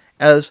others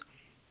as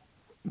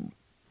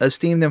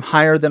esteem them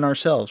higher than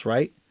ourselves,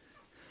 right?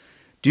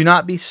 Do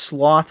not be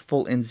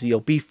slothful in zeal.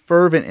 Be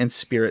fervent in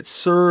spirit.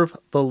 Serve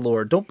the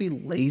Lord. Don't be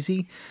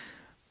lazy.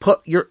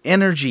 Put your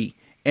energy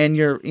and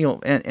your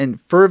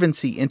and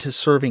fervency into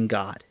serving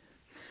God.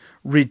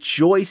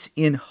 Rejoice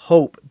in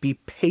hope. Be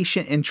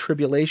patient in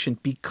tribulation.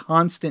 Be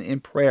constant in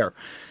prayer.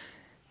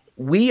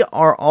 We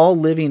are all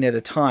living at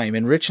a time,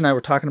 and Rich and I were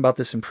talking about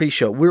this in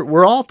pre-show.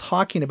 We're all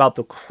talking about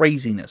the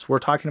craziness. We're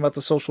talking about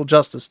the social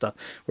justice stuff.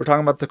 We're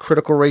talking about the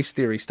critical race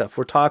theory stuff.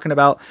 We're talking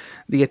about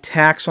the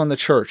attacks on the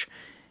church.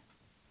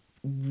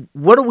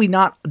 What are we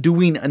not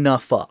doing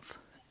enough of?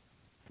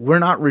 We're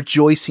not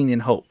rejoicing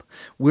in hope.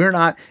 We're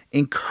not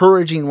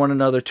encouraging one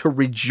another to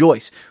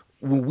rejoice.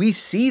 when we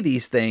see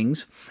these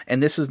things,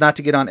 and this is not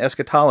to get on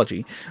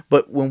eschatology,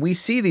 but when we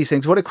see these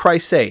things, what did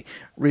Christ say?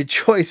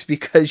 Rejoice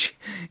because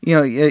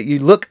you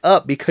look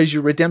up because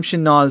your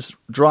redemption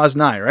draws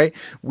nigh, right?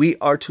 We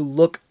are to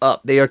look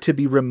up. They are to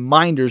be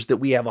reminders that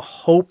we have a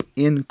hope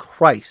in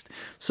Christ.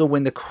 So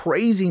when the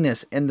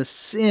craziness and the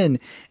sin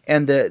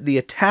and the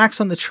attacks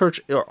on the church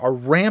are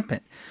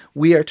rampant,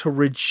 we are to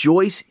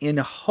rejoice in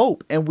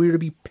hope, and we're to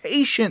be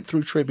patient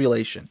through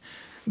tribulation.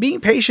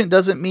 Being patient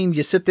doesn't mean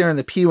you sit there in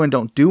the pew and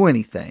don't do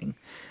anything.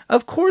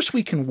 Of course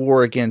we can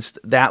war against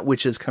that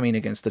which is coming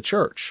against the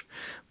church.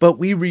 But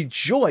we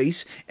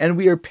rejoice and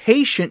we are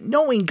patient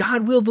knowing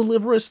God will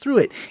deliver us through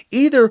it,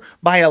 either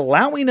by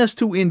allowing us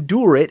to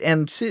endure it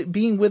and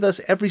being with us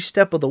every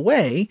step of the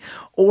way,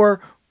 or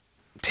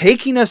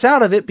taking us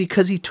out of it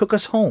because he took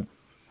us home.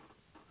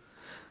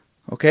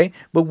 Okay?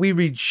 But we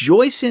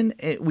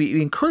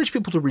encourage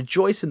people to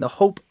rejoice in the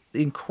hope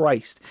in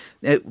Christ.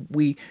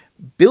 We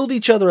build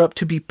each other up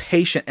to be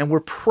patient, and we're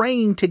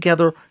praying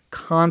together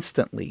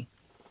constantly.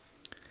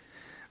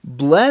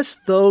 Bless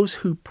those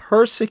who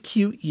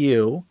persecute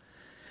you.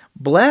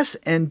 Bless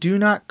and do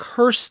not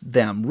curse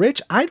them.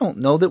 Rich, I don't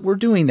know that we're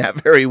doing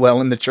that very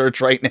well in the church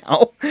right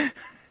now.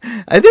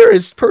 There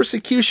is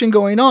persecution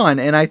going on,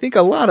 and I think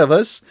a lot of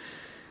us,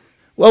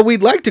 well,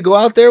 we'd like to go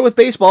out there with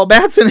baseball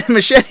bats and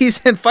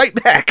machetes and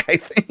fight back, I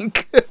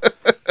think.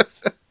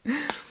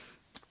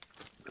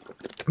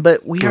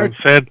 But we are...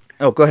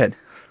 Oh, go ahead.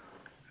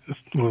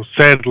 Well,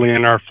 sadly,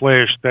 in our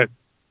flesh, that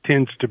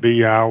tends to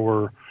be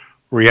our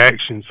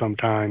reaction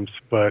sometimes.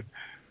 But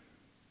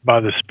by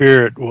the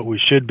Spirit, what we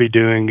should be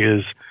doing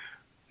is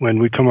when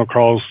we come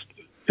across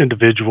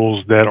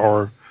individuals that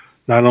are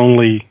not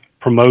only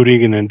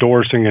promoting and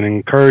endorsing and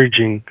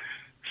encouraging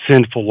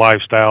sinful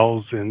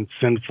lifestyles and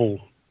sinful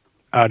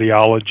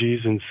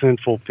ideologies and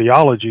sinful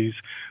theologies,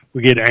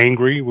 we get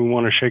angry. We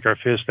want to shake our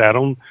fist at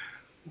them.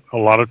 A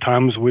lot of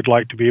times we'd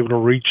like to be able to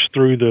reach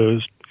through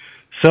the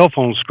cell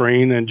phone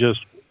screen and just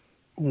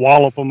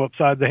wallop them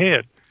upside the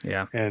head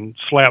and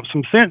slap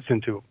some sense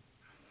into them.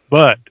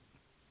 But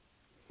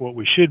what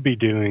we should be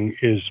doing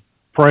is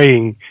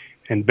praying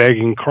and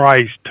begging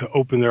Christ to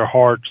open their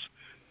hearts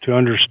to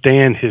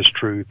understand his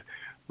truth.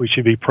 We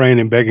should be praying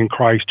and begging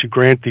Christ to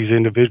grant these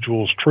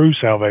individuals true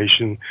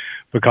salvation,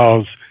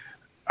 because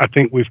I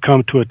think we've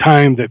come to a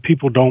time that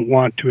people don't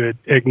want to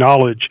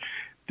acknowledge.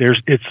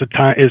 The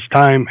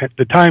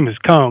time has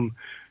come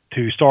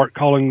to start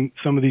calling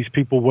some of these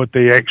people what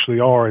they actually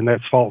are, and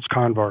that's false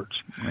converts.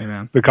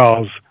 Amen.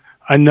 Because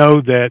I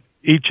know that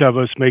each of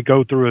us may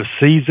go through a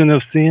season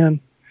of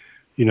sin.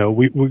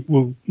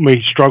 We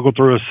may struggle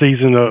through a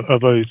season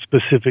of a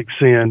specific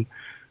sin,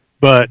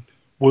 but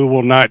we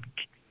will not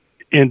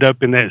end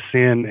up in that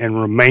sin and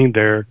remain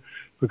there,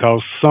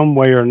 because some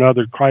way or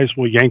another Christ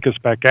will yank us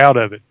back out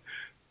of it.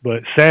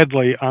 But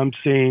sadly, I'm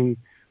seeing,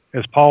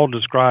 as Paul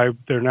described,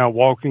 they're now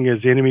walking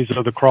as enemies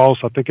of the cross.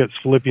 I think it's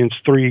Philippians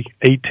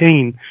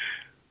 3:18.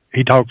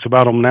 He talks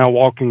about them now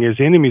walking as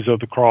enemies of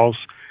the cross.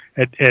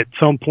 At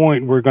some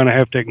point, we're going to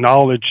have to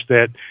acknowledge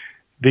that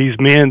these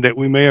men that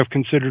we may have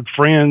considered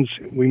friends,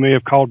 we may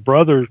have called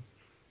brother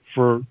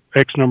for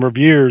X number of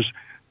years,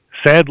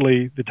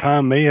 sadly, the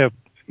time may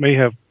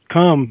have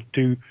come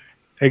to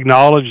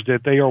acknowledge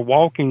that they are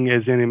walking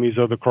as enemies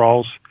of the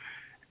cross.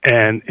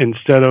 And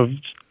instead of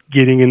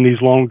getting in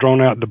these long,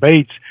 drawn-out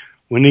debates,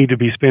 we need to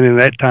be spending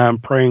that time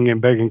praying and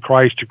begging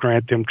Christ to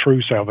grant them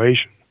true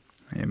salvation.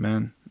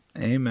 Amen.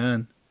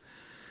 Amen.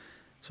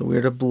 So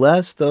we're to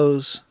bless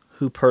those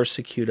who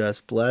persecute us.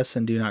 Bless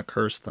and do not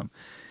curse them.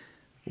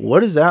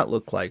 What does that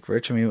look like,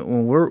 Rich? I mean,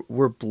 when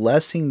we're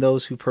blessing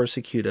those who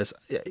persecute us,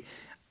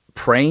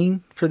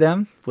 praying for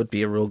them would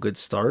be a real good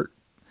start.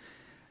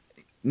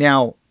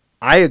 Now,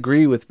 I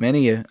agree with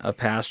many a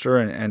pastor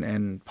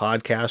and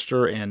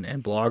podcaster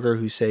and blogger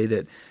who say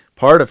that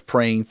part of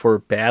praying for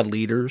bad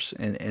leaders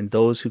and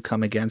those who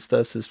come against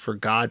us is for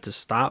God to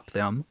stop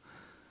them.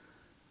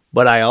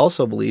 But I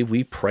also believe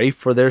we pray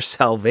for their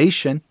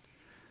salvation.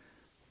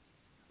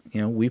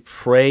 We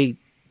pray,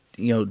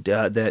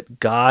 that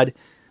God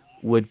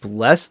would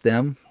bless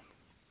them.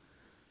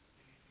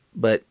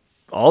 But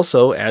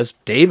also, as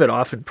David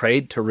often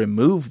prayed, to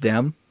remove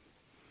them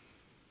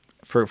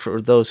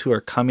for those who are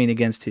coming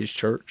against his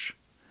church.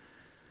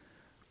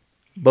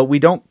 But we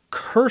don't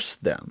curse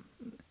them.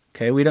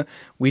 Okay,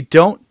 we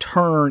don't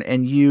turn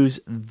and use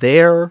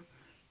their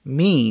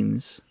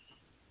means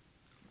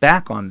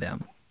back on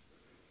them.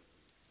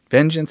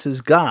 Vengeance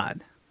is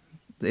God's,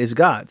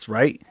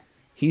 right?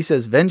 He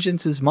says,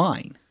 "Vengeance is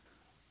mine."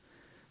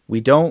 We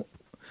don't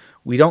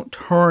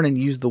turn and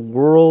use the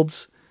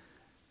world's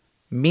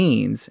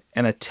means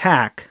and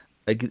attack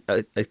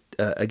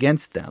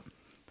against them.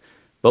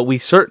 But we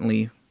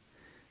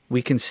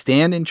can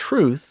stand in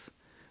truth.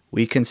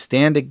 We can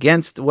stand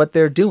against what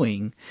they're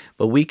doing,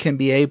 but we can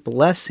be a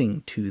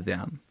blessing to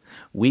them.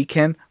 We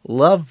can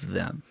love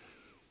them.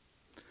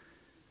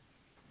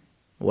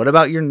 What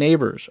about your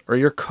neighbors or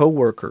your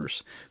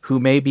coworkers who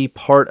may be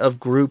part of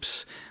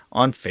groups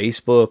on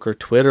Facebook or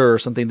Twitter or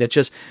something that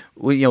just,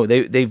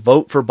 they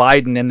vote for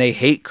Biden and they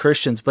hate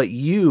Christians, but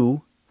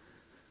you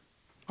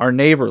are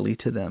neighborly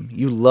to them.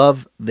 You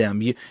love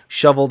them. You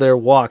shovel their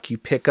walk. You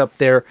pick up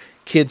their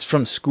kids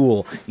from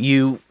school.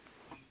 You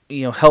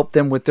help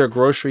them with their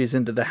groceries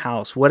into the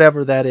house,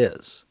 whatever that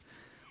is.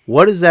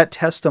 What does that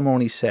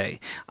testimony say?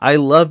 I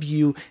love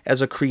you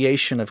as a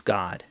creation of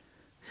God.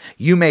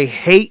 You may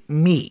hate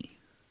me,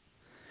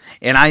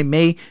 and I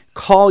may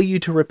call you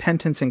to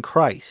repentance in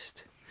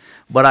Christ,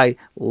 but I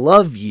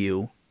love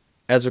you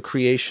as a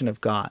creation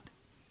of God.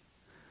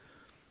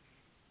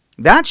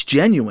 That's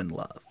genuine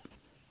love.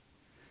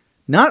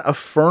 Not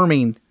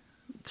affirming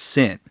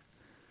sin,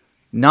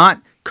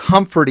 not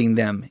comforting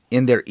them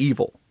in their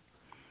evil,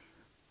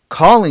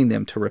 calling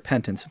them to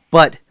repentance,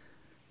 but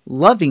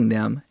loving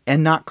them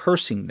and not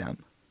cursing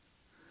them.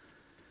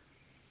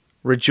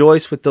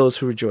 Rejoice with those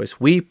who rejoice.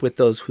 Weep with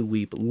those who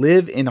weep.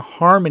 Live in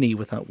harmony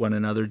with one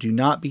another. Do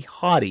not be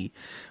haughty,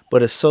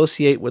 but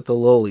associate with the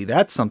lowly.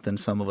 That's something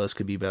some of us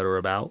could be better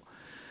about.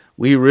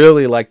 We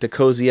really like to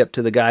cozy up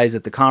to the guys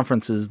at the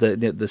conferences,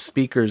 the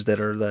speakers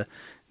that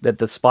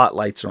the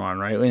spotlights are on,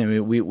 right? I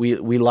mean,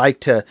 we like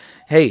to,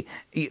 hey,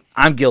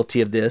 I'm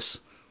guilty of this,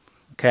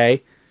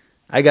 okay?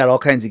 I got all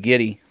kinds of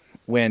giddy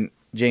when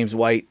James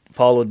White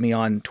followed me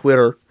on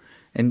Twitter,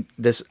 and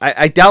this,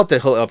 I doubt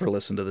that he'll ever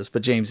listen to this,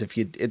 but James,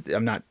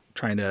 I'm not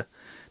trying to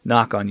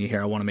knock on you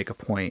here, I want to make a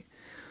point.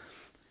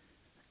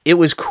 It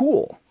was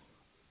cool,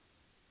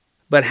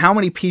 but how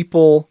many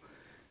people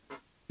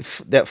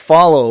that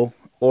follow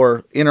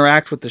or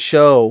interact with the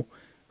show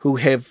who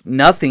have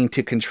nothing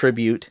to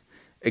contribute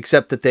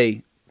except that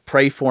they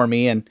pray for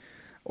me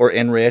or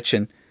enrich,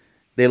 and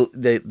they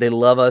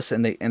love us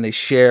and they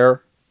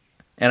share,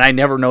 and I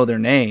never know their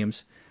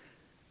names.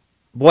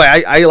 Boy,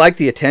 I like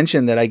the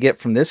attention that I get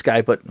from this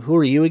guy, but who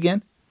are you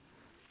again?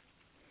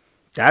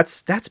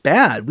 That's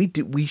bad.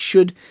 We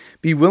should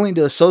be willing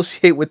to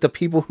associate with the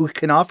people who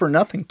can offer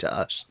nothing to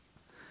us.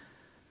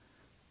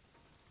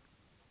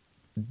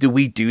 Do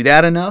we do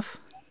that enough?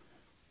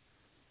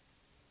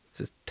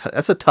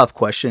 That's a tough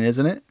question,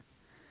 isn't it?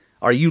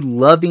 Are you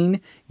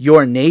loving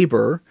your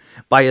neighbor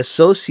by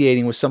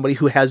associating with somebody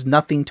who has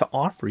nothing to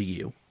offer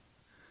you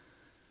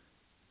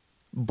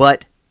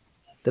but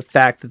the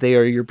fact that they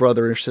are your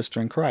brother or sister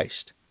in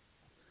Christ?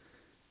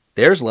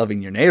 There's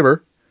loving your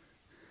neighbor.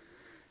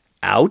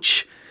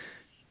 Ouch.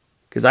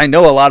 Because I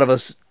know a lot of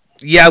us,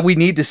 we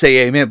need to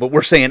say amen, but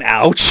we're saying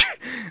ouch.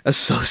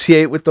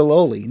 Associate with the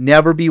lowly.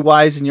 Never be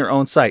wise in your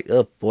own sight.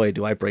 Oh boy,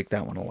 do I break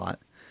that one a lot.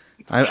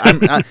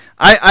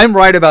 I'm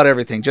right about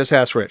everything. Just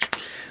ask Rich.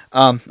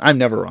 I'm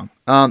never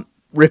wrong.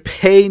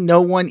 Repay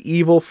no one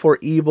evil for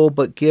evil,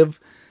 but give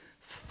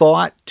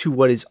thought to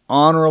what is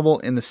honorable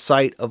in the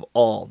sight of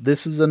all.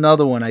 This is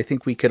another one I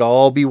think we could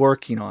all be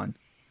working on.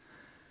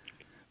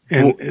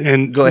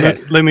 And go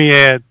ahead. Let me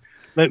add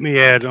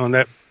on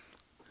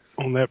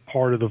that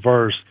part of the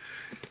verse.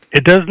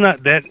 It does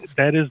not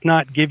that is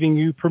not giving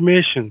you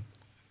permission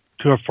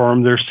to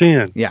affirm their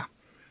sin. Yeah.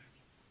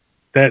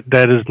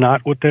 That is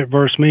not what that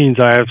verse means.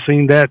 I have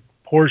seen that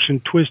portion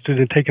twisted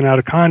and taken out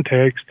of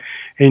context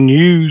and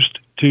used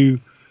to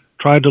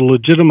try to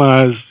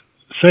legitimize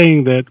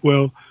saying that,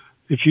 well,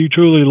 if you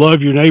truly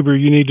love your neighbor,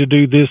 you need to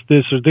do this,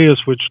 this, or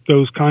this, which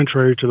goes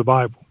contrary to the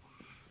Bible.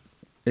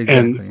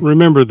 Exactly. And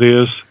remember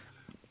this,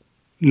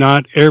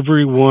 not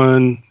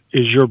everyone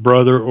is your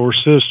brother or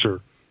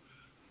sister.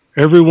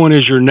 Everyone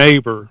is your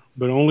neighbor,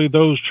 but only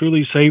those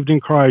truly saved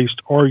in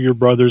Christ are your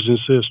brothers and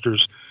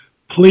sisters.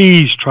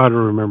 Please try to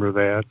remember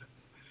that,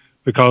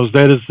 because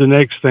that is the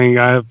next thing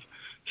I've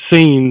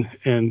seen,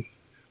 and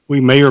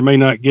we may or may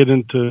not get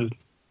into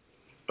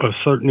a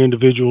certain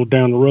individual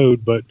down the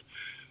road, but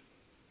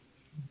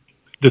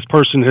this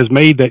person has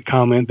made that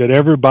comment that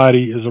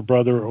everybody is a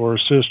brother or a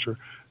sister.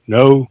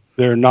 No,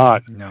 they're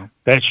not. No.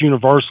 That's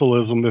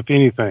universalism, if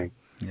anything.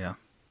 Yeah.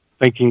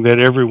 Thinking that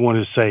everyone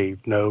is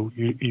saved. No,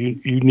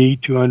 you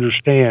need to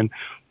understand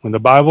when the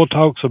Bible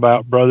talks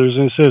about brothers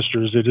and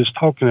sisters, it is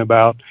talking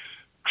about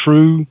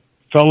true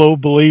fellow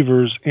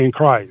believers in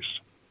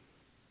Christ.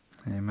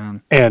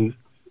 Amen. And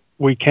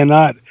we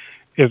cannot,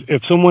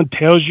 if someone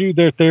tells you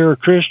that they're a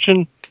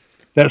Christian,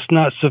 that's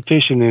not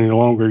sufficient any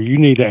longer. You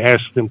need to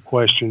ask them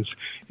questions,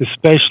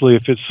 especially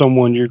if it's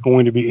someone you're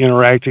going to be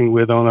interacting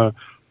with on a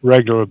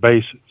regular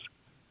basis.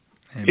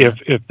 Amen.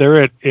 If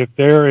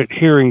they're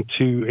adhering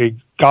to a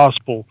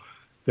gospel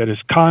that is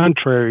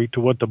contrary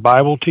to what the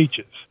Bible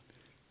teaches,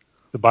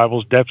 the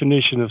Bible's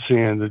definition of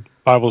sin, the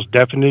Bible's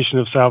definition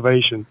of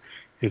salvation,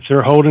 if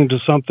they're holding to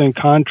something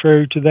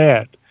contrary to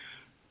that,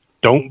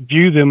 don't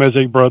view them as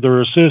a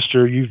brother or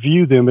sister. You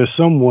view them as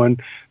someone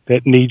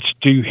that needs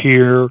to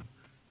hear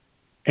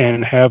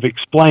and have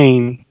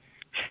explained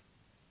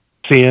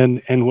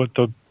sin and what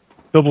the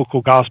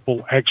biblical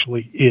gospel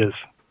actually is.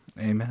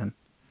 Amen.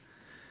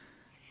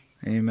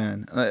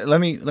 Amen. Let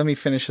me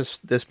finish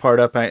this part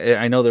up.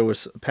 I know there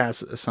was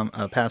some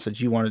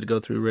passage you wanted to go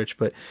through, Rich,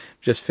 but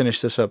just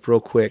finish this up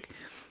real quick.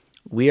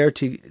 We are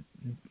to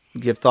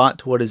Give thought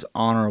to what is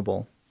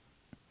honorable.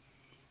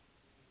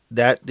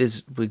 That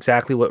is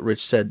exactly what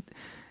Rich said.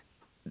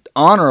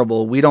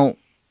 Honorable, we don't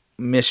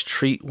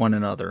mistreat one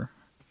another.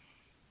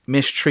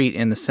 Mistreat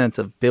in the sense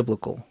of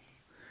biblical.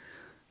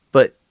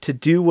 But to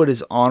do what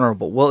is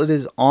honorable, well, it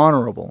is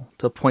honorable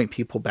to point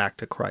people back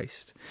to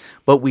Christ.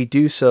 But we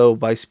do so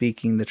by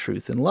speaking the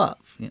truth in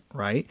love,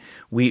 right?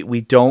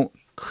 We don't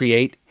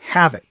create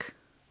havoc.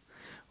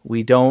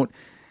 We don't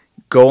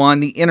go on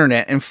the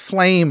internet and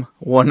flame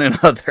one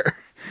another.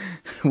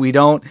 We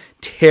don't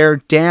tear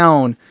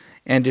down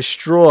and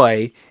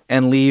destroy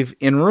and leave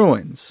in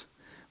ruins.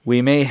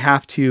 We may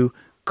have to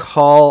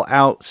call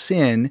out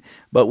sin,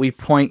 but we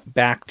point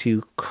back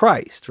to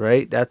Christ,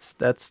 right?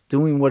 That's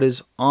doing what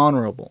is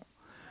honorable.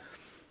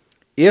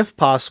 If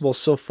possible,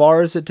 so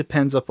far as it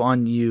depends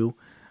upon you,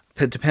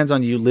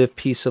 live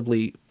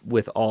peaceably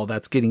with all.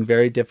 That's getting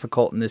very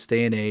difficult in this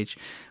day and age,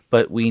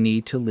 but we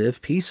need to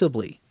live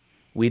peaceably.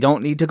 We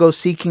don't need to go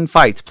seeking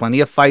fights.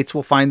 Plenty of fights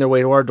will find their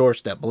way to our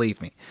doorstep,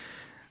 believe me.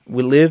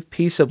 We live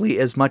peaceably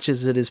as much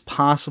as it is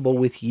possible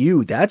with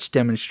you. That's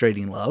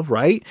demonstrating love,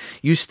 right?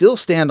 You still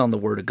stand on the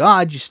word of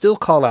God. You still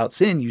call out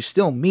sin. You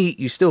still meet.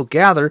 You still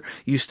gather.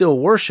 You still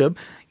worship.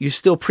 You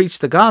still preach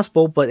the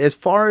gospel. But as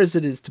far as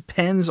it is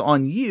depends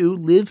on you,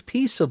 live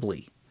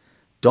peaceably.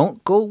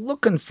 Don't go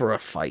looking for a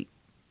fight.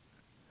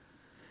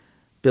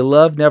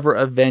 Beloved, never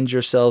avenge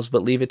yourselves,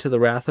 but leave it to the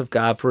wrath of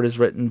God, for it is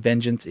written,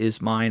 vengeance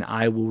is mine,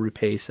 I will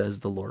repay, says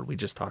the Lord. We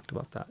just talked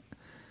about that.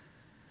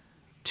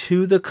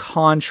 To the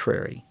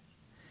contrary,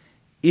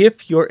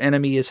 if your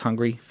enemy is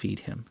hungry, feed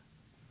him.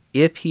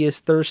 If he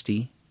is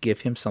thirsty,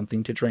 give him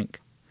something to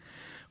drink.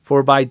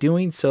 For by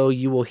doing so,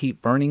 you will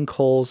heap burning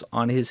coals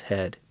on his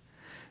head.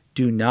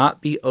 Do not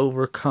be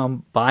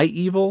overcome by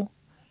evil,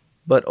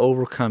 but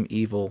overcome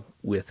evil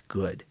with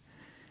good.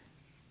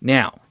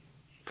 Now,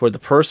 for the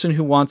person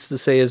who wants to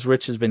say, as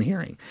Rich has been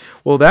hearing,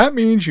 well, that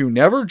means you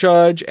never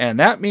judge, and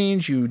that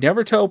means you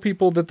never tell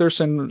people that they're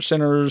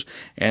sinners,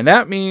 and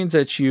that means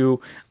that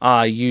you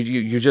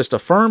just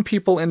affirm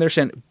people in their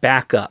sin.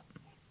 Back up.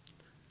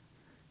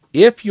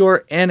 If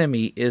your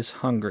enemy is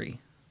hungry,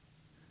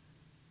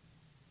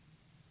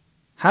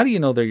 how do you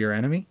know they're your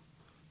enemy?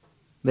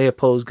 They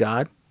oppose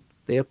God.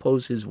 They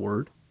oppose his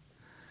word.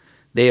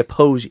 They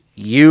oppose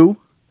you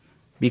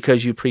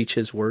because you preach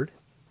his word.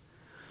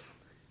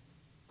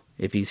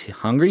 If he's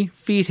hungry,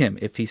 feed him.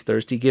 If he's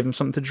thirsty, give him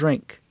something to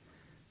drink.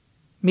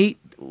 Meet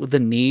the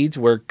needs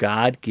where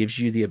God gives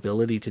you the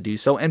ability to do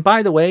so. And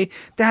by the way,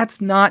 that's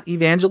not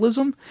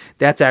evangelism.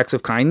 That's acts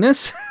of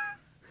kindness.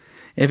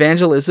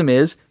 Evangelism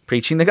is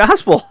preaching the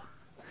gospel.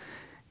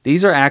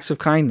 These are acts of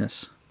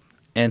kindness.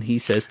 And he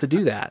says to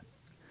do that.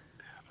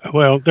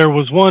 Well, there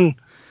was one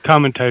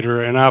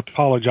commentator, and I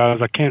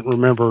apologize, I can't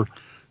remember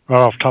right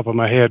off the top of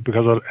my head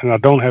and I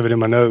don't have it in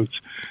my notes,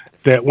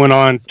 that went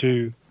on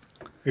to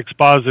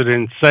exposit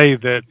and say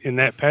that in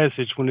that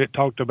passage, when it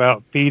talked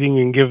about feeding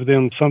and give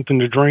them something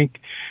to drink,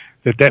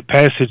 that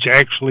passage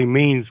actually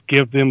means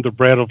give them the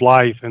bread of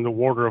life and the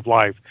water of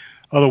life.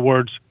 In other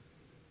words,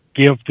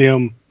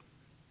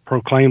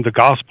 proclaim the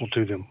gospel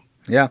to them.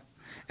 Yeah,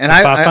 and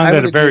I find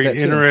that a very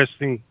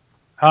interesting.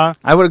 Huh?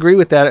 I would agree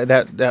with that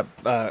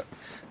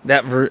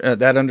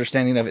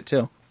understanding of it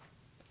too.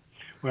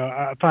 Well,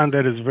 I find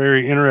that is a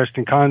very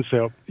interesting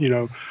concept.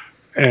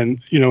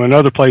 And, in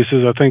other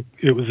places, I think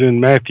it was in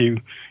Matthew,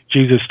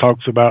 Jesus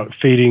talks about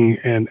feeding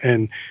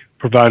and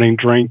providing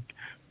drink.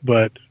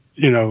 But,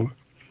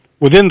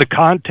 within the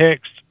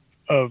context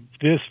of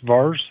this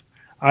verse,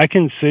 I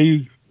can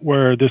see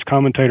where this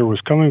commentator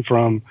was coming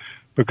from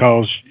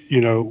because,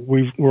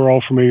 we're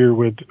all familiar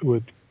with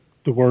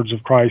the words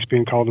of Christ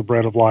being called the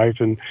bread of life,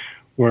 and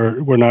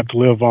we're not to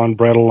live on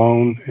bread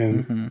alone,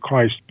 and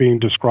Christ being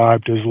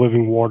described as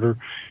living water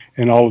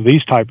and all of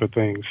these type of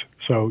things.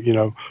 So,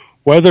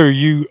 whether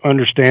you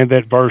understand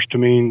that verse to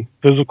mean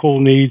physical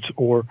needs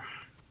or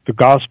the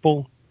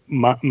gospel,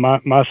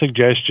 my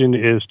suggestion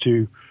is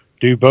to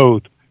do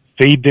both.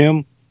 Feed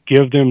them,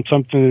 give them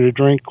something to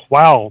drink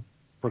while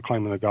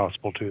proclaiming the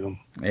gospel to them.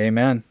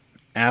 Amen.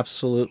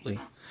 Absolutely.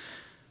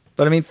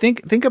 But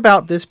think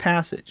about this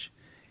passage.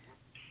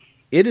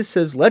 It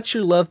says, let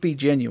your love be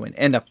genuine.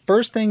 And the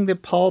first thing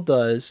that Paul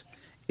does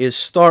is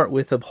start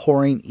with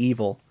abhorring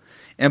evil.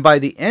 And by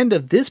the end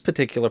of this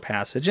particular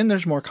passage, and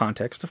there's more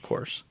context, of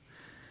course,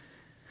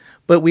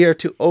 but we are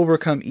to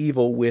overcome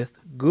evil with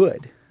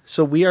good.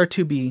 So we are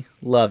to be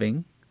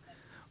loving.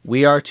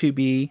 We are to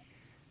be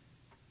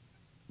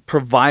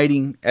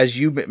providing, as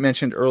you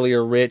mentioned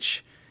earlier,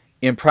 Rich,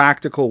 in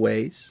practical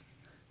ways.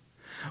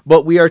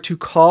 But we are to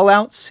call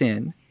out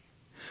sin.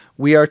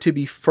 We are to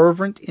be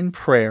fervent in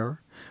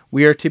prayer.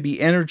 We are to be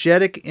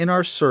energetic in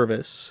our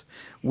service.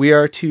 We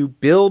are to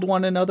build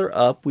one another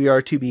up. We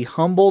are to be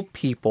humbled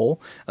people,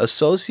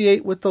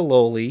 associate with the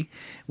lowly.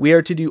 We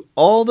are to do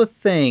all the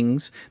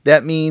things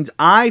that means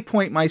I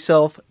point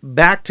myself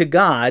back to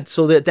God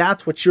so that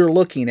that's what you're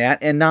looking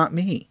at and not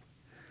me.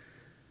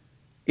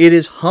 It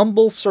is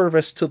humble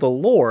service to the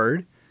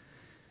Lord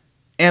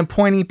and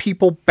pointing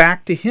people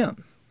back to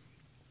him.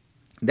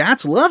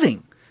 That's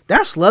loving.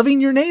 That's loving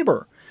your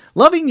neighbor.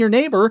 Loving your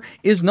neighbor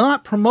is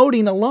not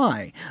promoting a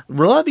lie.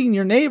 Loving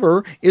your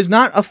neighbor is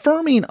not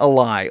affirming a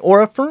lie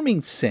or affirming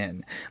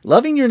sin.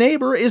 Loving your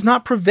neighbor is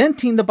not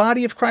preventing the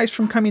body of Christ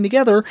from coming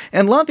together.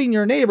 And loving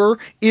your neighbor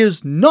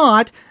is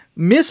not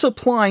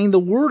misapplying the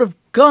word of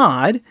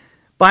God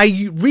by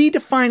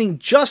redefining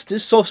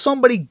justice so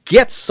somebody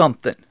gets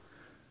something.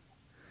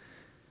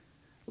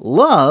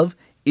 Love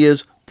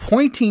is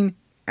pointing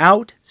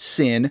out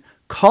sin,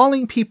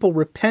 calling people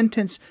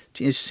repentance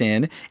to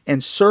sin,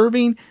 and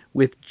serving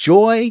with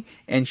joy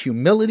and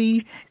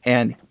humility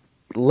and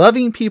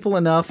loving people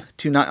enough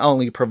to not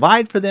only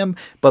provide for them,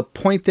 but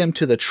point them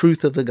to the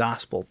truth of the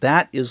gospel.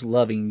 That is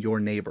loving your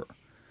neighbor.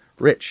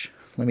 Rich,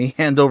 let me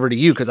hand over to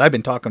you because I've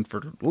been talking for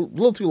a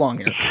little too long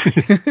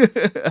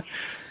here.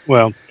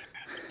 Well,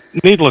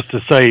 needless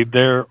to say,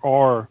 there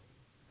are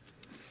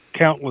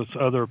countless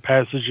other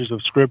passages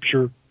of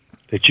Scripture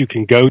that you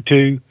can go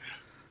to.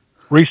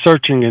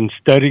 Researching and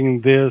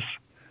studying this,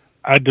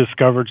 I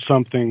discovered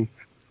something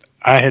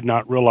I had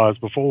not realized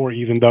before,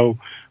 even though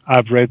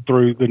I've read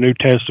through the New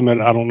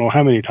Testament I don't know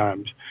how many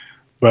times.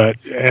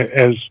 But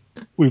as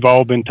we've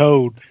all been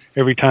told,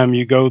 every time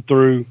you go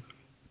through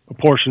a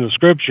portion of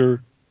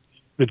Scripture,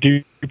 the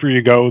deeper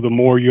you go, the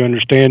more you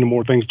understand, the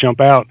more things jump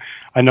out.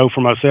 I know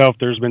for myself,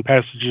 there's been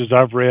passages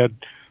I've read,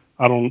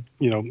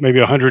 maybe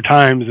 100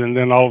 times, and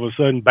then all of a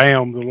sudden,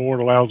 bam, the Lord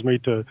allows me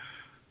to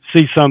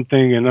see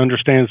something and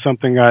understand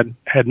something I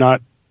had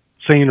not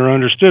seen or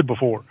understood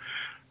before.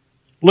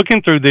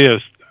 Looking through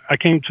this, I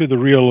came to the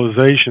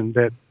realization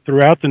that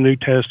throughout the New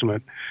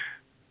Testament,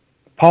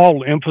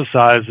 Paul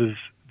emphasizes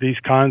these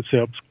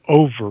concepts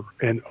over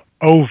and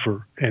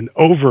over and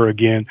over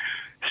again,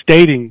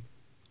 stating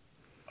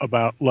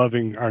about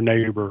loving our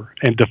neighbor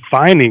and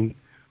defining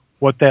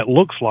what that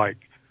looks like.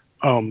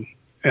 And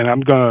you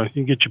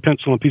can get your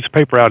pencil and piece of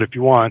paper out if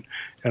you want,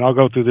 and I'll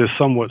go through this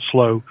somewhat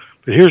slow.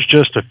 But here's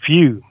just a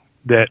few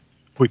that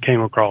we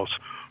came across.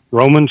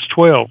 Romans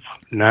 12,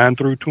 9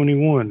 through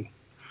 21.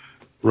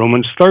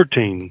 Romans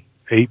 13,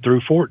 8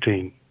 through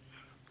 14.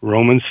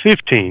 Romans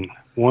 15,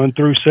 1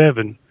 through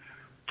 7.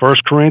 1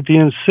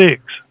 Corinthians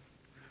 6.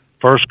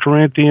 1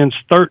 Corinthians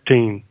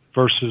 13,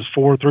 verses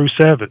 4 through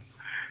 7.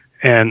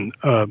 And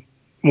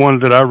one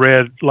that I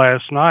read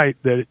last night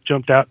that it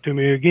jumped out to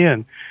me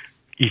again,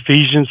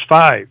 Ephesians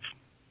 5.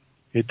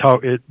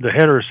 The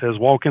header says,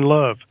 walk in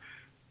love.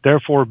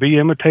 Therefore, be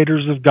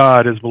imitators of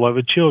God as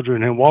beloved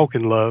children and walk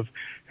in love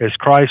as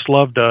Christ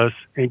loved us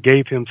and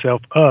gave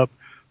himself up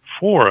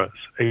for us,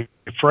 a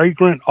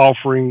fragrant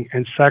offering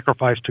and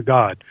sacrifice to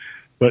God.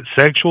 But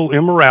sexual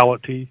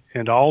immorality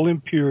and all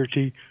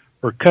impurity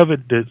or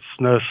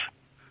covetousness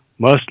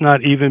must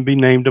not even be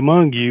named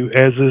among you,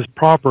 as is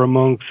proper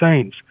among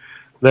saints.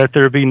 Let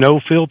there be no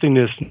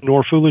filthiness,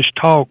 nor foolish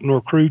talk, nor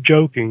crude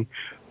joking,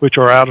 which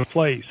are out of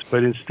place,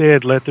 but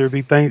instead let there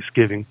be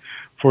thanksgiving.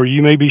 For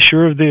you may be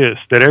sure of this,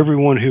 that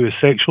everyone who is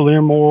sexually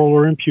immoral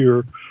or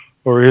impure,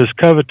 or is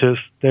covetous,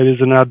 that is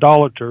an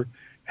idolater,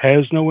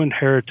 has no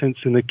inheritance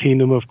in the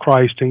kingdom of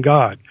Christ and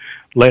God.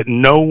 Let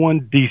no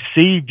one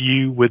deceive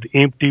you with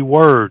empty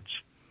words.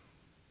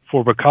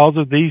 For because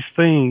of these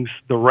things,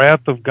 the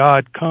wrath of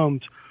God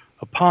comes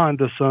upon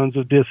the sons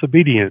of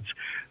disobedience.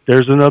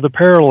 There's another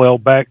parallel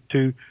back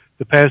to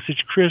the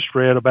passage Chris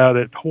read about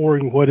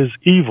abhorring what is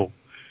evil.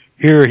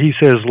 Here he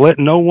says, let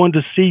no one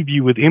deceive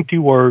you with empty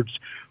words,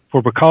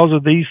 for because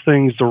of these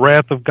things, the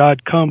wrath of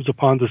God comes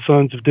upon the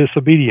sons of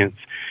disobedience.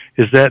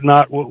 Is that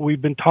not what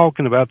we've been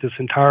talking about this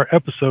entire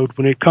episode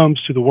when it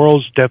comes to the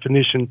world's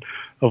definition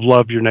of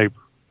love your neighbor?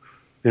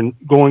 And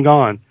going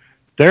on,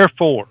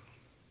 therefore,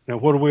 now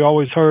what have we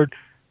always heard?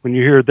 When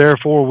you hear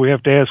therefore, we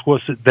have to ask,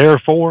 what's it there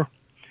for?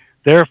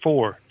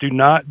 Therefore, do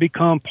not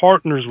become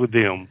partners with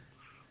them.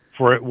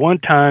 For at one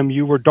time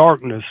you were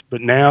darkness, but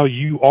now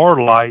you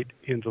are light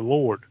in the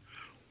Lord.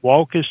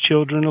 Walk as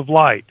children of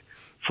light.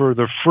 For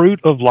the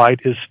fruit of light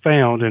is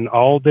found in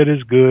all that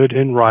is good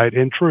and right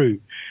and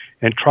true,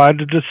 and try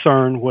to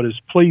discern what is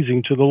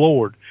pleasing to the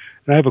Lord.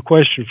 And I have a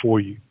question for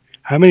you.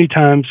 How many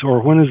times,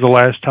 or when is the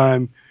last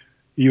time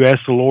you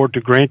asked the Lord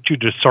to grant you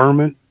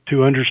discernment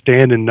to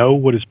understand and know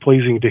what is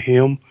pleasing to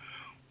him?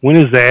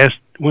 When's the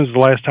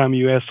last time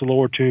you asked the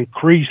Lord to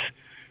increase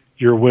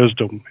your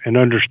wisdom and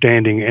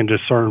understanding and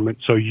discernment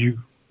so you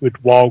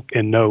would walk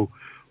and know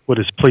what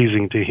is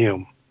pleasing to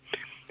him?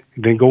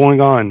 Then going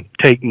on,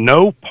 take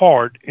no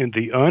part in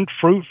the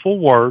unfruitful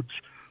works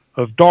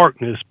of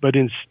darkness, but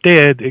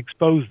instead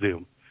expose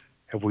them.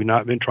 Have we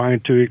not been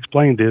trying to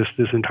explain this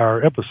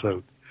entire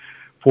episode?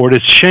 For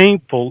it is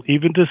shameful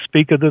even to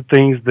speak of the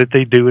things that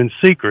they do in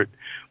secret,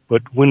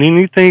 but when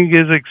anything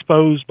is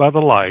exposed by the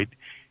light,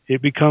 it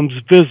becomes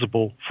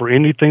visible, for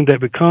anything that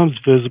becomes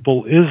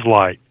visible is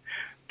light.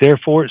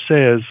 Therefore it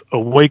says,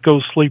 awake,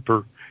 O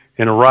sleeper,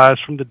 and arise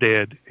from the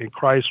dead, and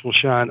Christ will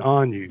shine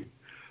on you.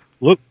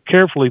 Look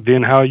carefully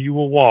then how you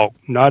will walk,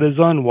 not as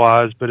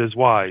unwise, but as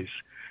wise,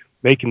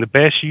 making the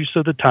best use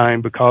of the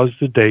time, because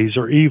the days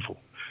are evil.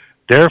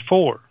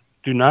 Therefore,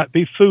 do not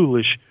be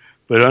foolish,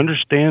 but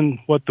understand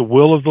what the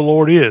will of the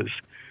Lord is.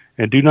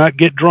 And do not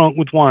get drunk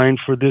with wine,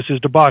 for this is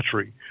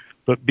debauchery,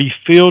 but be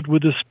filled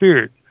with the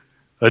Spirit,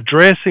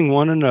 addressing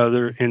one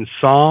another in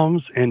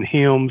psalms and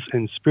hymns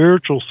and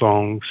spiritual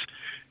songs,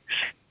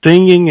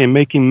 singing and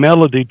making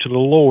melody to the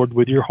Lord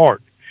with your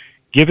heart,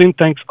 giving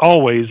thanks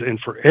always and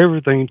for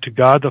everything to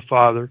God the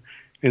Father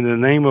in the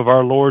name of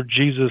our Lord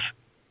Jesus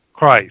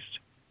Christ,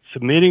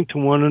 submitting to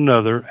one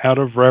another out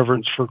of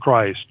reverence for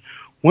Christ.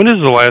 When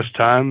is the last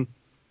time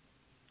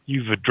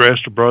you've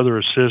addressed a brother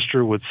or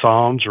sister with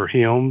psalms or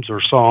hymns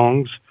or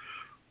songs,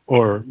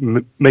 or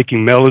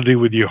making melody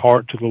with your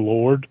heart to the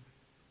Lord?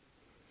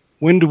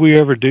 When do we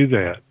ever do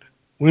that?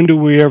 When do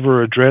we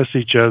ever address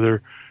each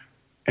other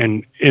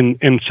and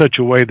in such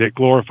a way that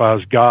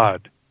glorifies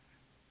God?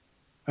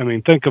 I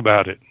mean, think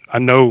about it. I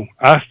know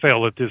I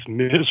fail at this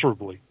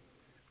miserably.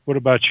 What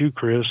about you,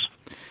 Chris?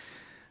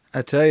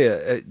 I tell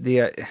you,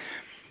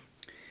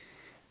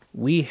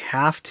 we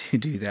have to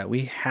do that.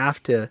 We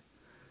have to,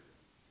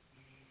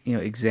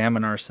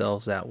 examine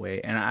ourselves that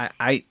way. And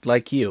I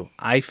like you,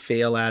 I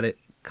fail at it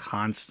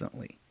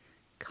constantly.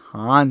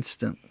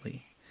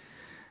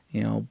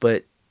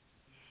 But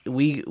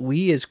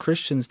we as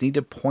Christians need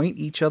to point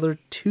each other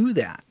to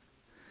that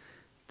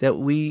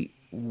we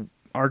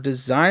are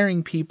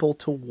desiring people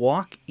to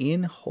walk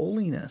in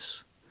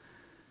holiness.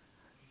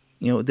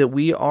 That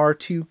we are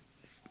to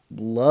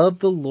love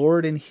the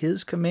Lord and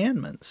His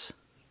commandments.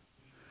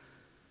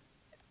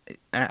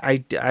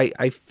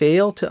 I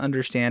fail to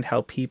understand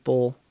how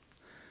people.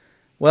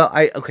 Well,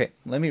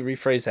 let me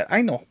rephrase that.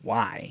 I know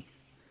why.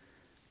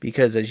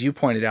 Because as you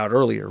pointed out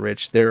earlier,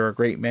 Rich, there are a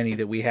great many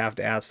that we have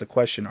to ask the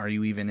question: are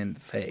you even in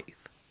the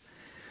faith?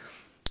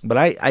 But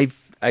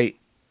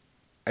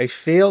I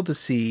fail to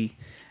see,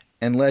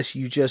 unless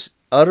you just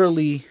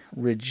utterly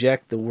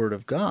reject the Word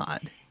of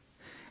God,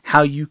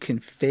 how you can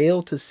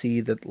fail to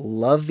see that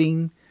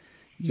loving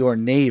your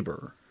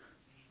neighbor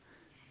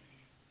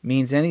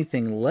means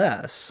anything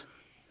less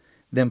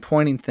than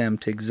pointing them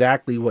to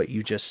exactly what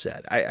you just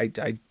said.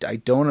 I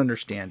don't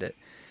understand it,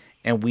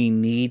 and we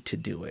need to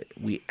do it.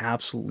 We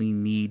absolutely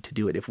need to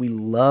do it. If we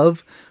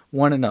love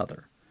one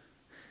another,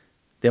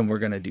 then we're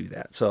going to do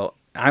that. So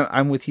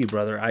I'm with you,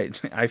 brother.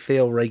 I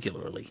fail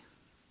regularly.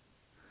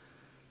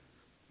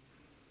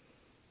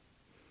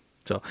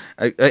 So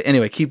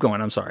anyway, keep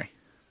going. I'm sorry.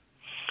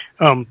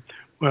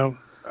 Well,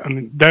 I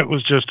mean, that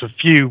was just a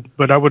few,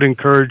 but I would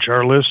encourage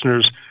our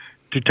listeners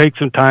to take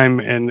some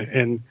time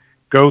and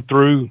go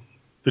through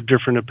the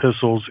different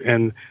epistles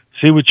and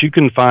see what you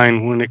can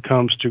find when it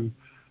comes to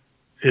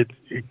it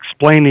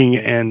explaining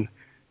and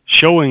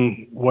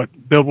showing what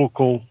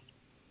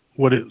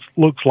it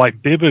looks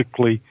like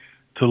biblically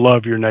to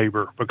love your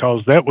neighbor,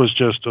 because that was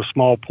just a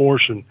small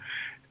portion.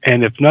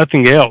 And if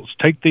nothing else,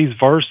 take these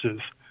verses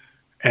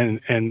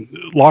and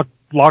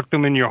lock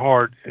them in your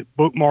heart,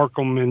 bookmark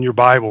them in your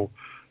Bible.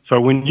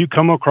 So when you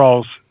come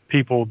across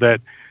people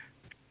that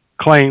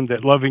claim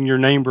that loving your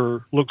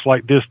neighbor looks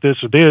like this,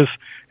 or this,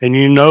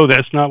 and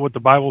that's not what the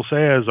Bible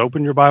says,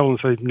 open your Bible and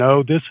say,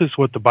 no, this is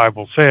what the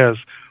Bible says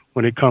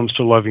when it comes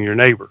to loving your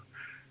neighbor.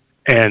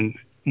 And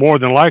more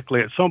than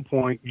likely, at some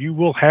point, you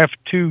will have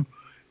to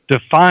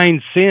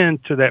define sin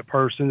to that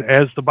person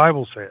as the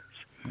Bible says.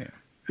 Yeah.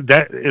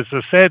 That is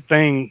a sad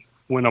thing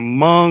when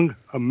among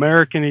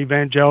American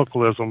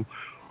evangelicalism,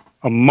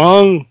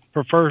 among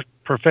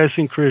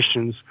professing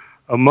Christians,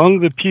 among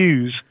the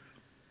pews,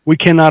 we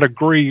cannot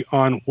agree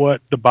on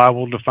what the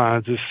Bible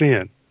defines as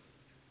sin.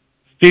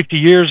 50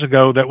 years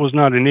ago, that was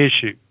not an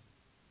issue.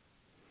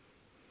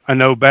 I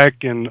know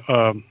back in,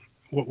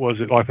 what was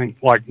it? I think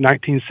like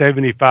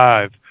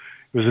 1975,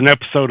 it was an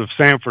episode of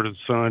Sanford and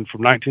Son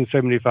from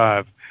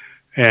 1975.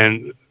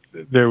 And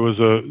there was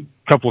a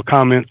couple of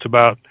comments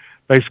about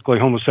basically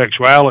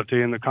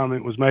homosexuality. And the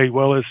comment was made,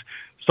 well, it's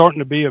starting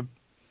to be a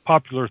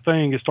popular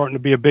thing. It's starting to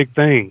be a big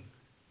thing.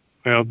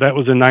 Well, that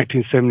was in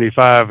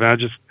 1975. And I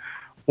just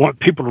want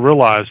people to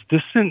realize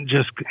this didn't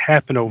just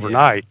happen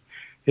overnight.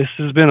 Yeah.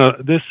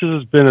 This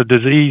has been a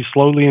disease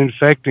slowly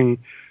infecting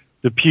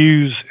the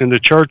pews and the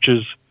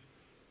churches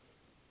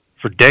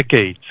for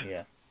decades.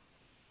 Yeah.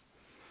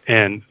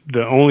 And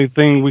the only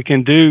thing we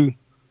can do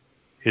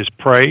is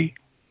pray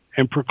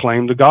and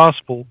proclaim the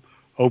gospel,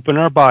 open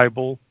our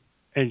Bible,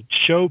 and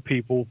show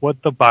people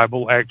what the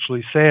Bible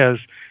actually says,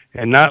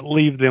 and not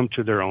leave them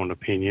to their own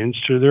opinions,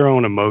 to their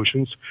own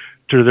emotions,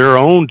 to their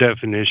own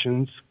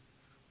definitions.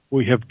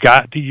 We have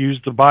got to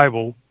use the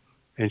Bible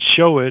and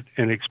show it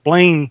and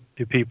explain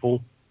to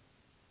people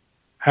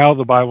how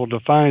the Bible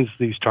defines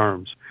these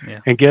terms.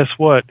 Yeah. And guess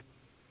what?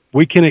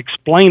 We can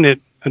explain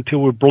it until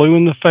we're blue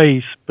in the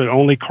face, but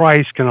only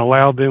Christ can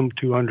allow them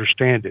to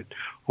understand it.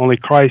 Only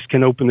Christ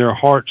can open their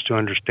hearts to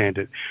understand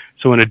it.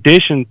 So in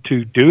addition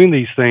to doing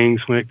these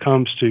things when it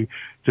comes to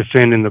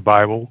defending the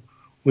Bible,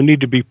 we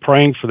need to be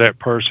praying for that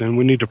person.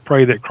 We need to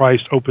pray that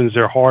Christ opens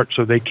their heart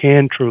so they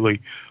can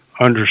truly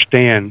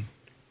understand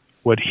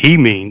what He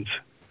means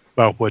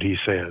about what He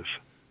says.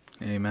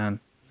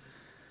 Amen.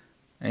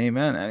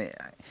 Amen. I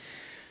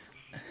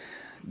mean,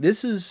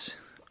 this is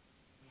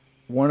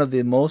one of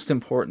the most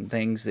important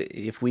things that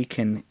if we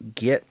can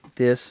get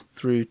this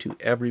through to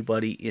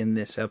everybody in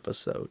this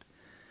episode,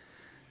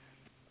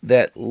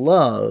 that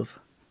love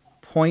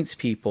points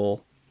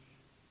people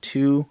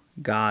to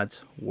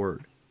God's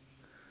Word.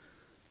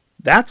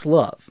 That's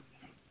love.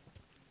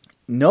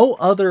 No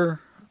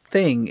other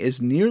thing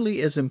is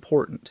nearly as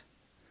important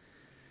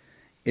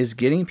as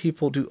getting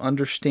people to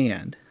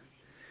understand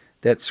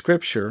that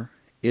Scripture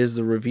is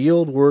the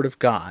revealed Word of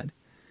God,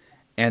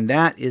 and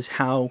that is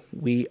how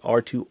we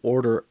are to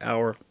order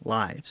our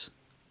lives.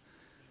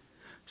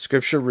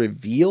 Scripture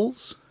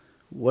reveals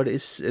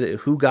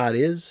who God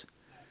is.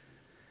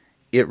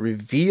 It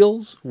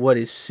reveals what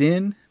is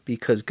sin,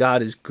 because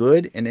God is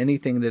good, and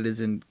anything that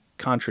is in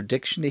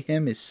contradiction to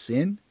Him is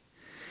sin.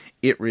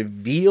 It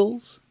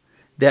reveals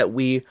that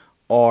we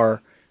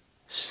are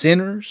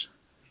sinners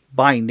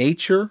by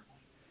nature.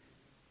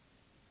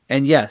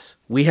 And yes,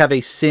 we have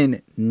a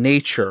sin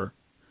nature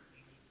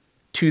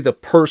to the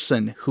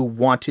person who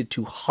wanted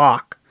to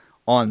hawk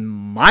on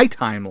my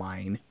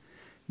timeline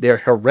their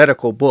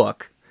heretical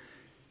book,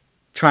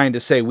 trying to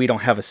say we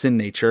don't have a sin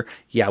nature.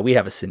 Yeah, we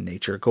have a sin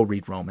nature. Go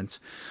read Romans.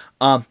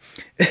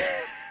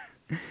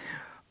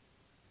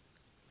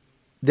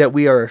 That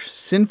we are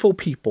sinful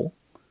people,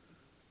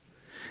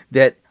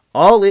 that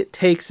all it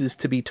takes is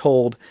to be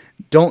told,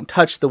 don't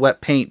touch the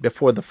wet paint,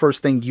 before the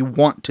first thing you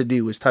want to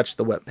do is touch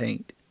the wet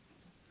paint,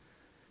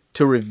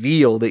 to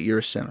reveal that you're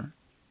a sinner.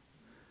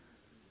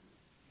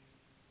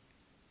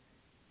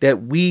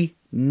 That we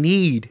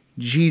need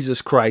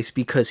Jesus Christ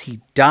because He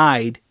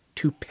died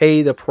to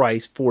pay the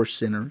price for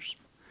sinners,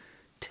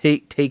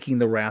 taking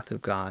the wrath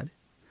of God.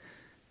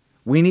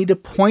 We need to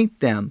point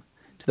them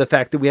to the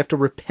fact that we have to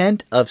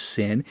repent of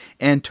sin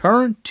and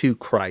turn to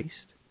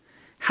Christ.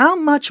 How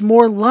much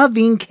more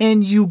loving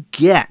can you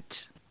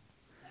get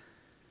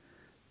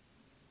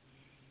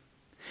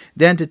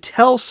than to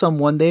tell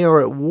someone they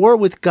are at war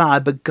with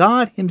God, but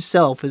God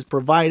Himself has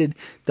provided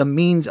the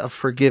means of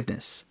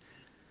forgiveness?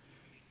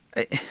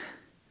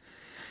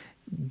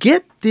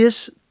 Get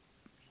this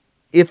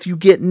if you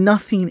get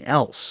nothing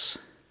else.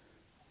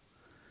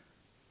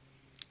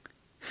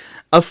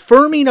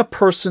 Affirming a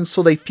person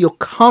so they feel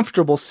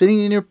comfortable sitting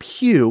in your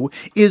pew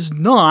is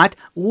not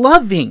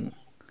loving.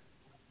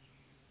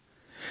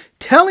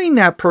 Telling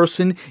that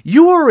person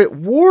you are at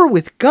war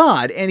with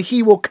God and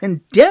He will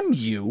condemn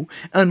you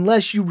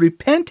unless you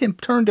repent and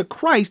turn to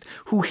Christ,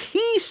 who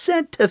He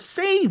sent to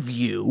save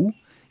you,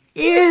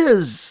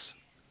 is.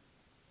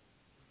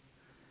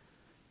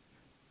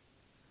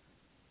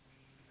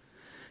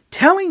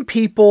 Telling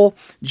people,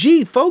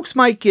 gee, folks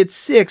might get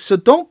sick, so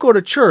don't go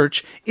to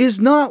church, is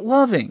not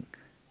loving.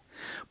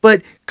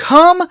 But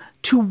come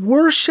to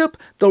worship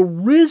the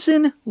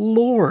risen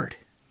Lord.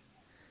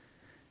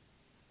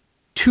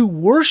 To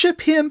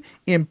worship Him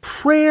in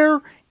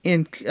prayer,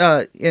 in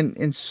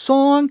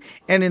song,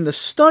 and in the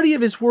study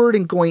of His Word,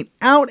 and going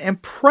out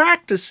and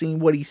practicing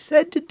what He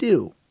said to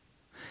do.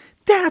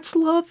 That's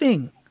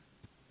loving.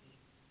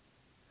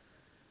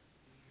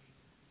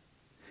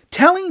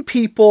 Telling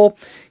people,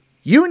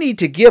 you need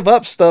to give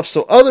up stuff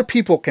so other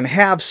people can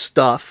have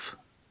stuff,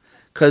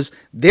 because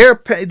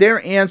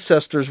their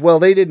ancestors, well,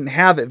 they didn't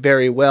have it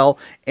very well,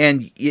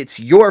 and it's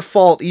your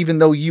fault even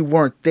though you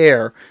weren't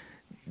there.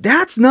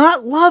 That's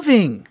not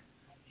loving.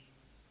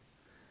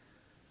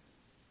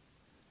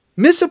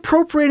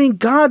 Misappropriating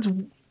God's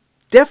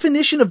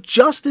definition of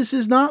justice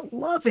is not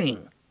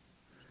loving.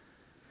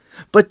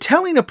 But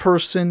telling a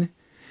person,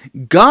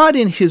 God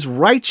in His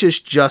righteous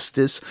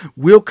justice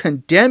will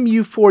condemn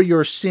you for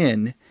your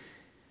sin,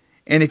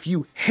 and if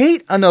you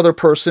hate another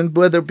person,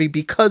 whether it be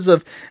because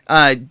of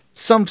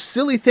some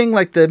silly thing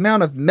like the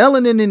amount of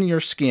melanin in your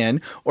skin,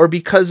 or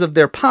because of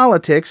their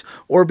politics,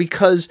 or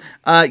because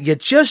you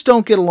just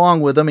don't get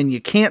along with them and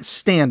you can't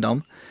stand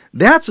them,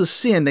 that's a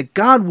sin that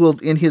God will,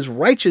 in His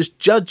righteous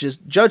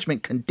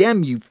judgment,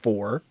 condemn you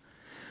for.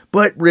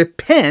 But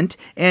repent,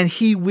 and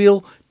He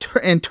will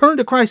turn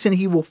to Christ, and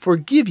He will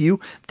forgive you.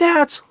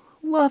 That's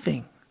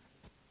loving.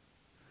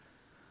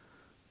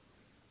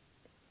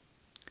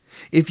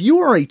 If you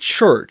are a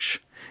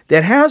church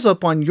that has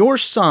up on your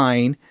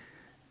sign,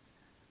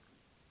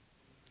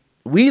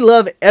 we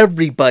love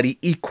everybody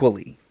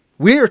equally,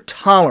 we're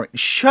tolerant,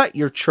 shut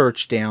your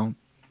church down.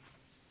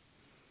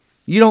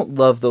 You don't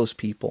love those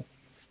people.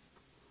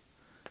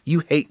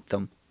 You hate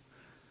them.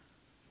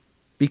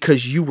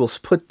 Because you will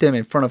put them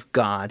in front of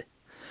God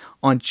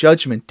on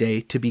Judgment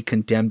Day to be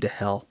condemned to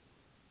hell.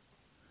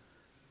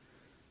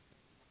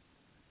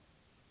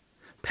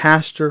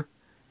 Pastor,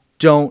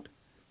 don't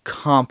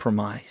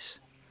compromise.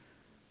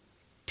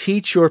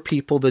 Teach your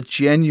people to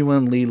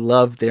genuinely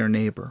love their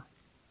neighbor.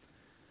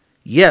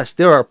 Yes,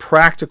 there are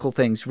practical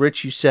things.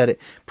 Rich, you said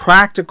it.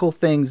 Practical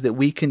things that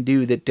we can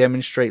do that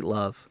demonstrate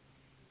love.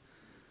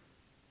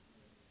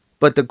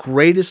 But the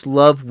greatest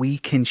love we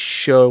can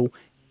show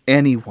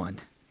anyone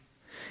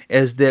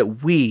is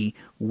that we,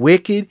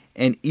 wicked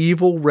and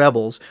evil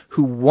rebels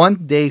who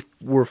one day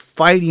were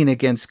fighting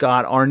against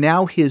God, are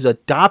now His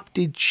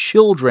adopted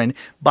children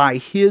by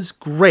His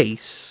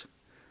grace.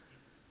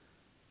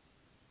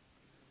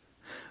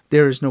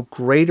 There is no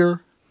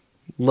greater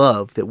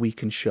love that we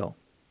can show.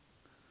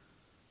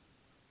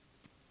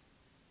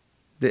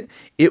 That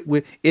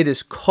it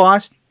has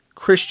cost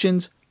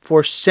Christians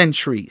for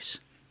centuries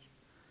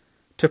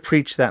to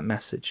preach that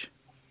message.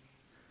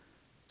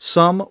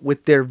 Some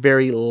with their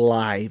very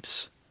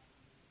lives.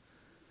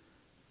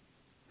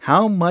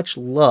 How much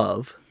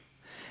love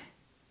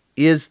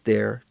is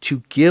there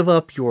to give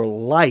up your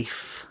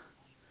life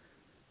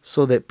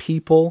so that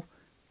people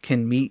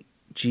can meet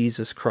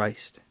Jesus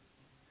Christ?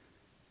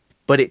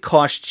 But it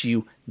costs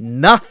you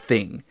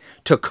nothing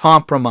to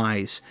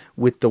compromise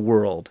with the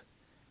world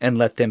and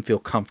let them feel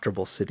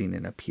comfortable sitting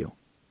in a pew.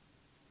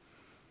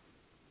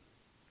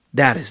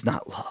 That is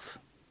not love.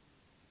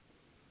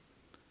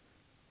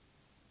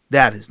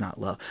 That is not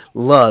love.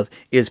 Love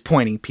is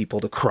pointing people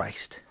to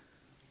Christ.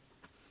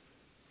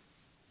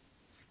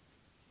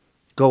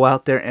 Go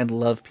out there and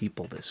love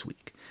people this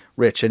week.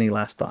 Rich, any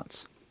last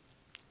thoughts?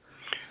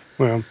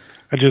 Well,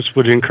 I just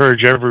would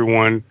encourage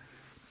everyone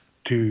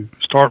to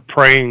start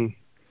praying,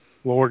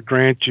 Lord,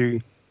 grant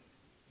you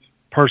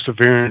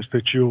perseverance,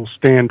 that you'll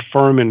stand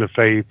firm in the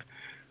faith.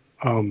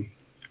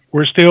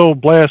 We're still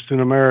blessed in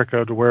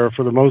America to where,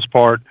 for the most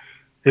part,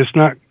 it's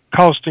not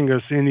costing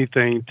us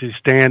anything to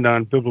stand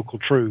on biblical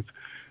truth.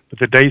 But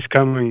the day's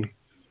coming,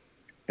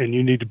 and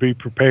you need to be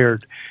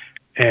prepared.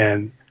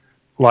 And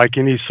like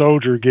any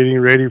soldier getting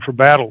ready for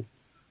battle,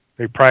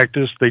 they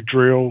practice, they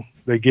drill,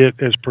 they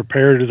get as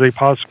prepared as they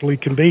possibly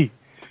can be.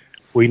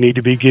 We need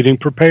to be getting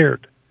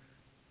prepared.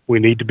 We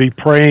need to be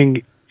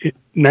praying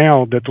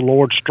now that the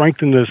Lord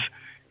strengthen us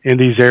in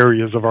these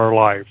areas of our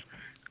life.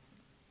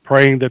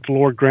 Praying that the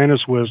Lord grant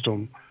us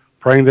wisdom.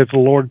 Praying that the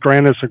Lord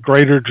grant us a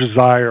greater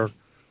desire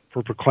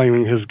for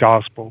proclaiming His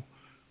gospel.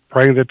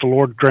 Praying that the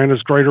Lord grant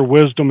us greater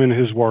wisdom in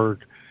His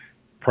word.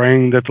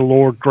 Praying that the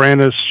Lord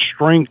grant us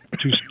strength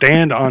to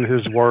stand on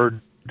His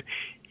word,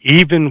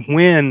 even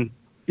when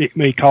it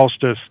may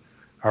cost us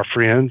our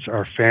friends,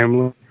 our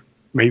family,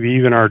 maybe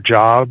even our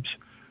jobs,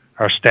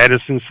 our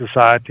status in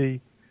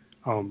society,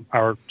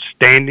 our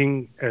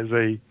standing as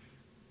a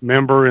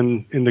member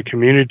in the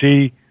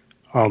community,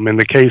 in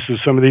the case of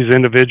some of these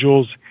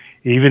individuals,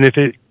 even if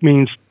it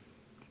means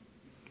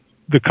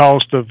the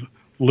cost of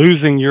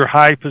losing your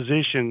high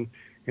position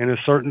in a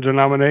certain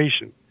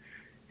denomination.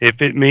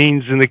 If it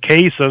means, in the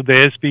case of the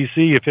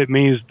SBC, if it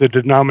means the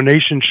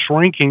denomination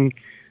shrinking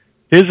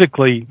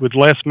physically with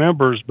less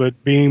members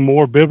but being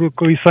more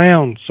biblically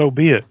sound, so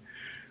be it.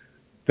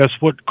 That's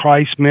what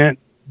Christ meant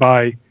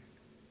by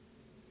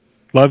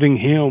loving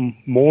Him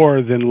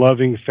more than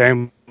loving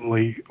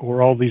family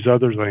or all these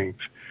other things.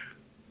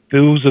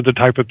 Those are the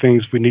type of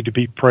things we need to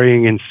be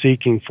praying and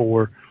seeking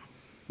for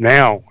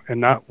now, and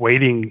not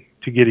waiting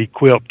to get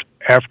equipped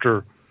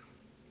after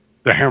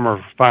the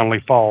hammer finally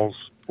falls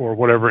or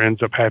whatever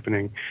ends up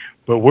happening.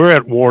 But we're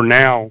at war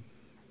now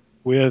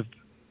with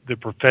the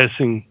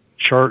professing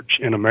church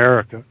in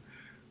America,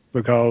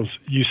 because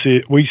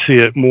we see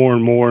it more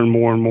and more and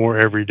more and more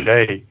every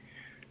day.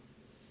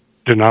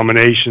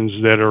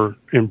 Denominations that are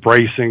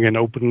embracing and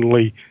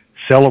openly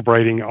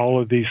celebrating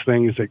all of these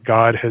things that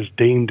God has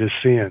deemed as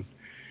sin.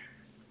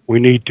 We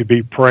need to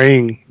be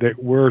praying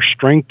that we're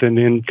strengthened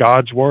in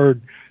God's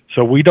word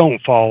so we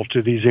don't fall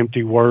to these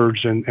empty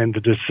words and the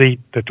deceit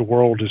that the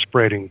world is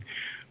spreading.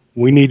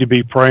 We need to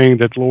be praying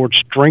that the Lord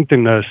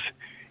strengthen us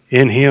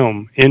in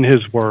Him, in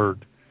His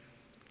word,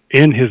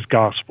 in His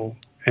gospel,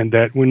 and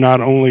that we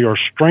not only are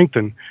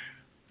strengthened,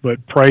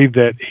 but pray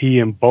that He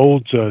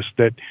emboldens us,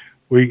 that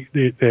we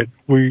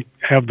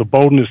have the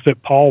boldness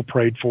that Paul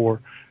prayed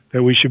for,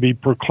 that we should be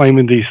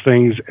proclaiming these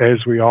things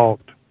as we ought.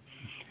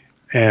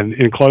 And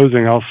in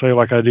closing, I'll say,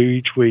 like I do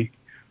each week,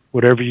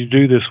 whatever you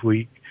do this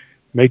week,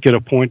 make it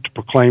a point to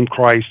proclaim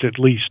Christ at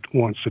least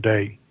once a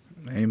day.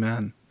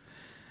 Amen.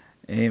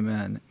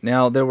 Amen.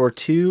 Now, there were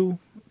two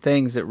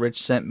things that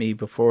Rich sent me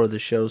before the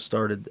show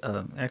started.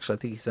 Actually, I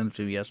think he sent it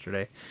to me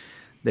yesterday.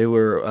 They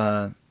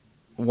were,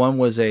 one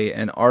was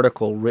an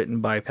article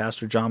written by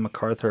Pastor John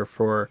MacArthur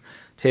for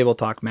Table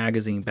Talk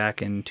magazine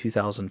back in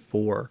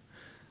 2004,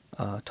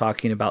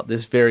 talking about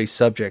this very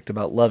subject,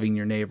 about loving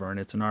your neighbor, and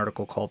it's an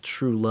article called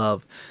True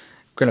Love.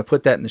 I'm going to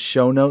put that in the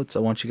show notes. I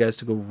want you guys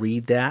to go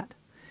read that.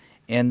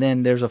 And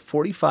then there's a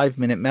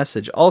 45-minute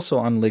message also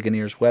on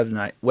Ligonier's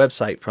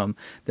website from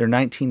their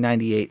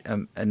 1998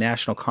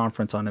 National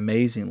Conference on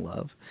Amazing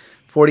Love.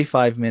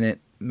 45-minute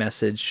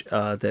message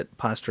that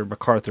Pastor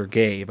MacArthur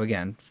gave,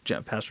 again,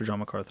 Pastor John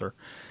MacArthur,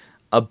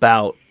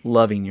 about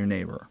loving your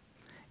neighbor.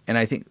 And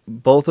I think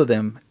both of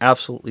them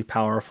absolutely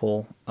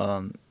powerful,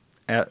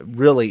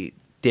 really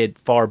did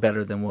far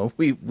better than what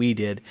we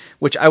did,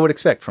 which I would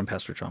expect from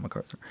Pastor John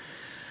MacArthur.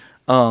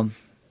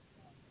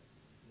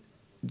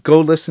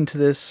 Go listen to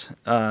this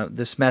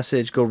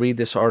message, go read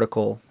this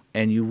article,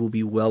 and you will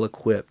be well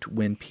equipped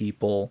when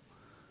people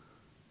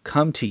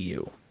come to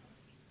you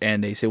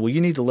and they say, well, you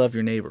need to love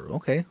your neighbor.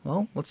 Okay,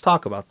 well, let's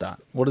talk about that.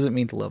 What does it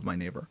mean to love my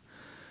neighbor?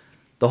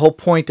 The whole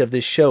point of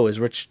this show, as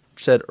Rich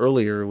said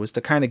earlier, was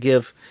to kind of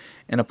give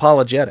an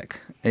apologetic,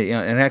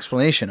 an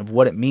explanation of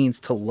what it means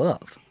to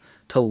love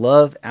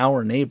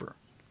our neighbor.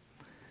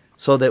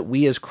 so that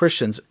we as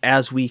Christians,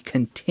 as we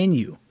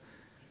continue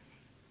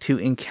to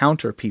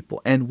encounter people,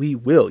 and we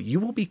will, you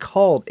will be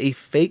called a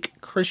fake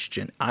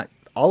Christian.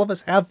 All of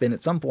us have been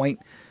at some point,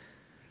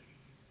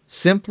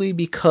 simply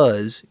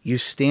because you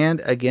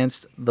stand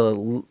against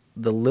the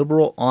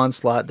liberal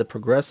onslaught, the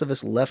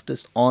progressivist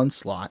leftist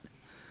onslaught.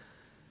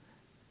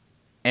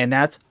 And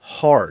that's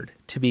hard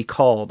to be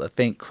called a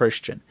fake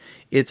Christian.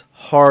 It's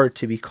hard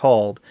to be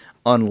called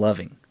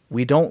unloving.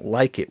 We don't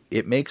like it.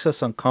 It makes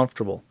us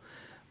uncomfortable.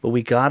 But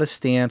we got to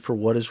stand for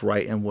what is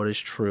right and what is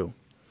true.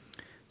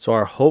 So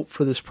our hope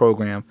for this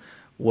program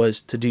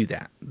was to do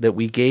that. That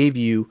we gave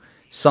you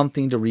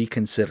something to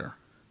reconsider.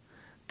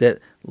 That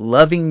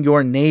loving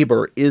your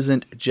neighbor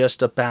isn't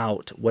just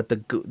about what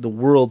the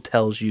world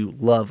tells you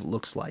love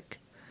looks like.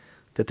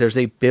 That there's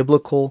a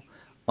biblical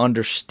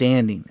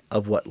understanding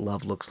of what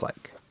love looks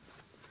like.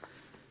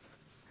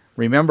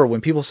 Remember,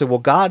 when people say, well,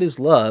 God is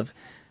love,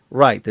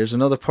 right, there's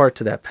another part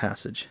to that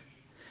passage.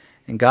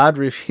 And God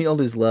revealed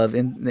his love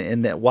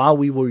in that while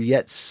we were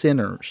yet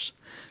sinners,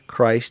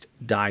 Christ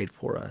died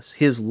for us.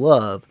 His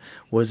love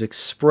was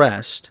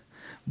expressed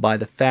by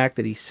the fact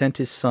that he sent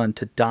his son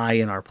to die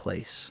in our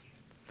place.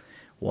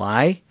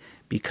 Why?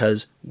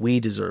 Because we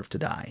deserve to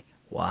die.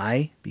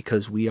 Why?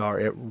 Because we are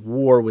at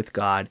war with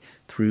God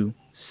through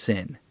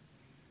sin.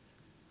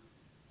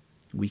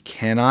 We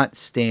cannot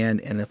stand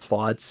and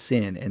applaud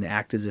sin and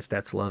act as if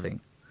that's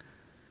loving.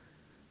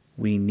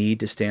 We need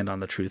to stand on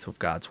the truth of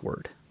God's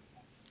word.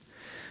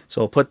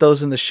 So I'll put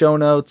those in the show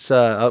notes.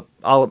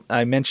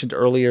 I mentioned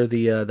earlier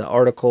the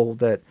article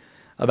that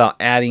about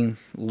adding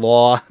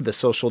law, the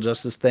social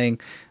justice thing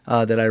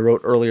that I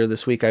wrote earlier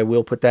this week. I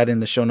will put that in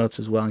the show notes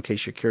as well in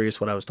case you're curious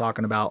what I was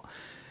talking about.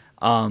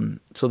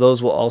 So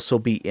those will also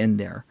be in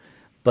there.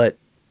 But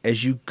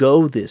as you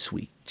go this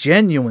week,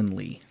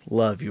 genuinely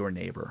love your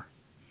neighbor.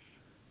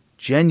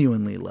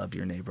 Genuinely love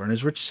your neighbor. And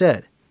as Rich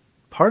said,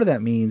 part of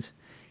that means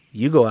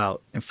you go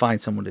out and find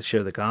someone to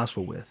share the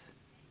gospel with.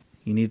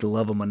 You need to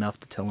love them enough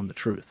to tell them the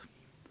truth.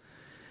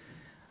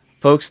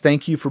 Folks,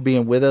 thank you for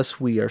being with us.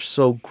 We are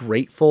so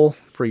grateful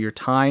for your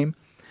time.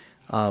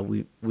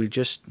 We're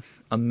just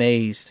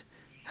amazed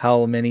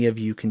how many of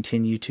you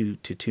continue to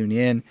tune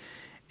in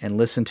and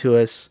listen to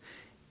us,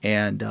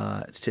 and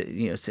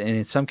and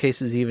in some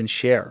cases even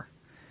share.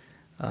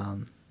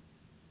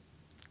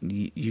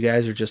 You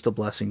guys are just a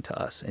blessing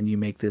to us, and you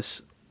make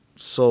this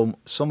so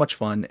much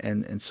fun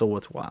and so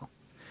worthwhile.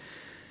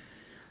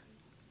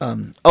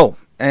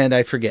 And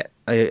I forget.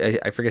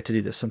 I forget to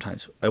do this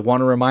sometimes. I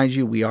want to remind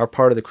you, we are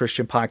part of the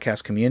Christian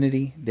podcast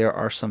community. There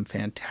are some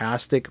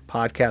fantastic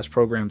podcast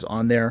programs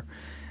on there.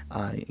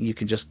 You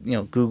can just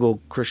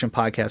Google Christian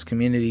podcast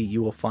community.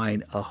 You will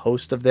find a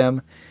host of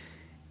them.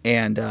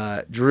 And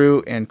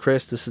Drew and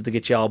Chris, this is to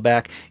get y'all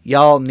back.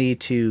 Y'all need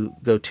to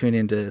go tune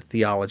into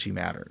Theology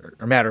Matter,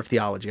 or Matter of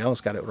Theology. I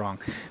almost got it wrong.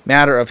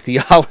 Matter of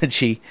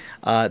Theology.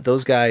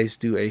 Those guys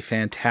do a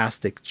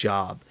fantastic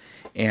job.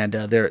 And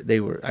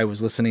I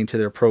was listening to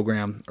their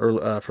program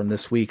from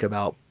this week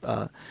about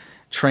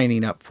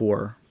training up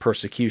for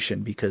persecution,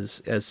 because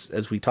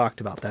as we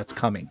talked about, that's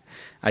coming.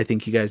 I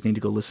think you guys need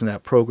to go listen to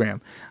that program.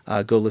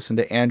 Go listen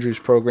to Andrew's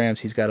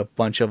programs. He's got a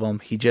bunch of them.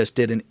 He just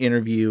did an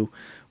interview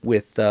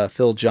with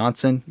Phil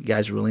Johnson. You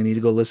guys really need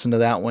to go listen to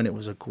that one. It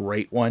was a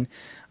great one.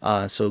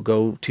 So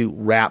go to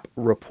RAP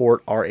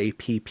Report,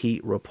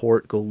 RAPP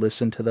Report. Go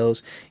listen to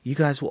those. You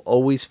guys will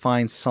always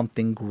find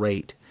something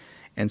great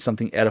and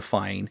something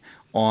edifying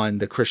on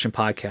the Christian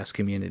podcast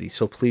community.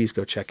 So please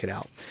go check it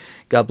out.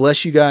 God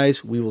bless you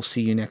guys. We will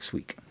see you next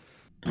week.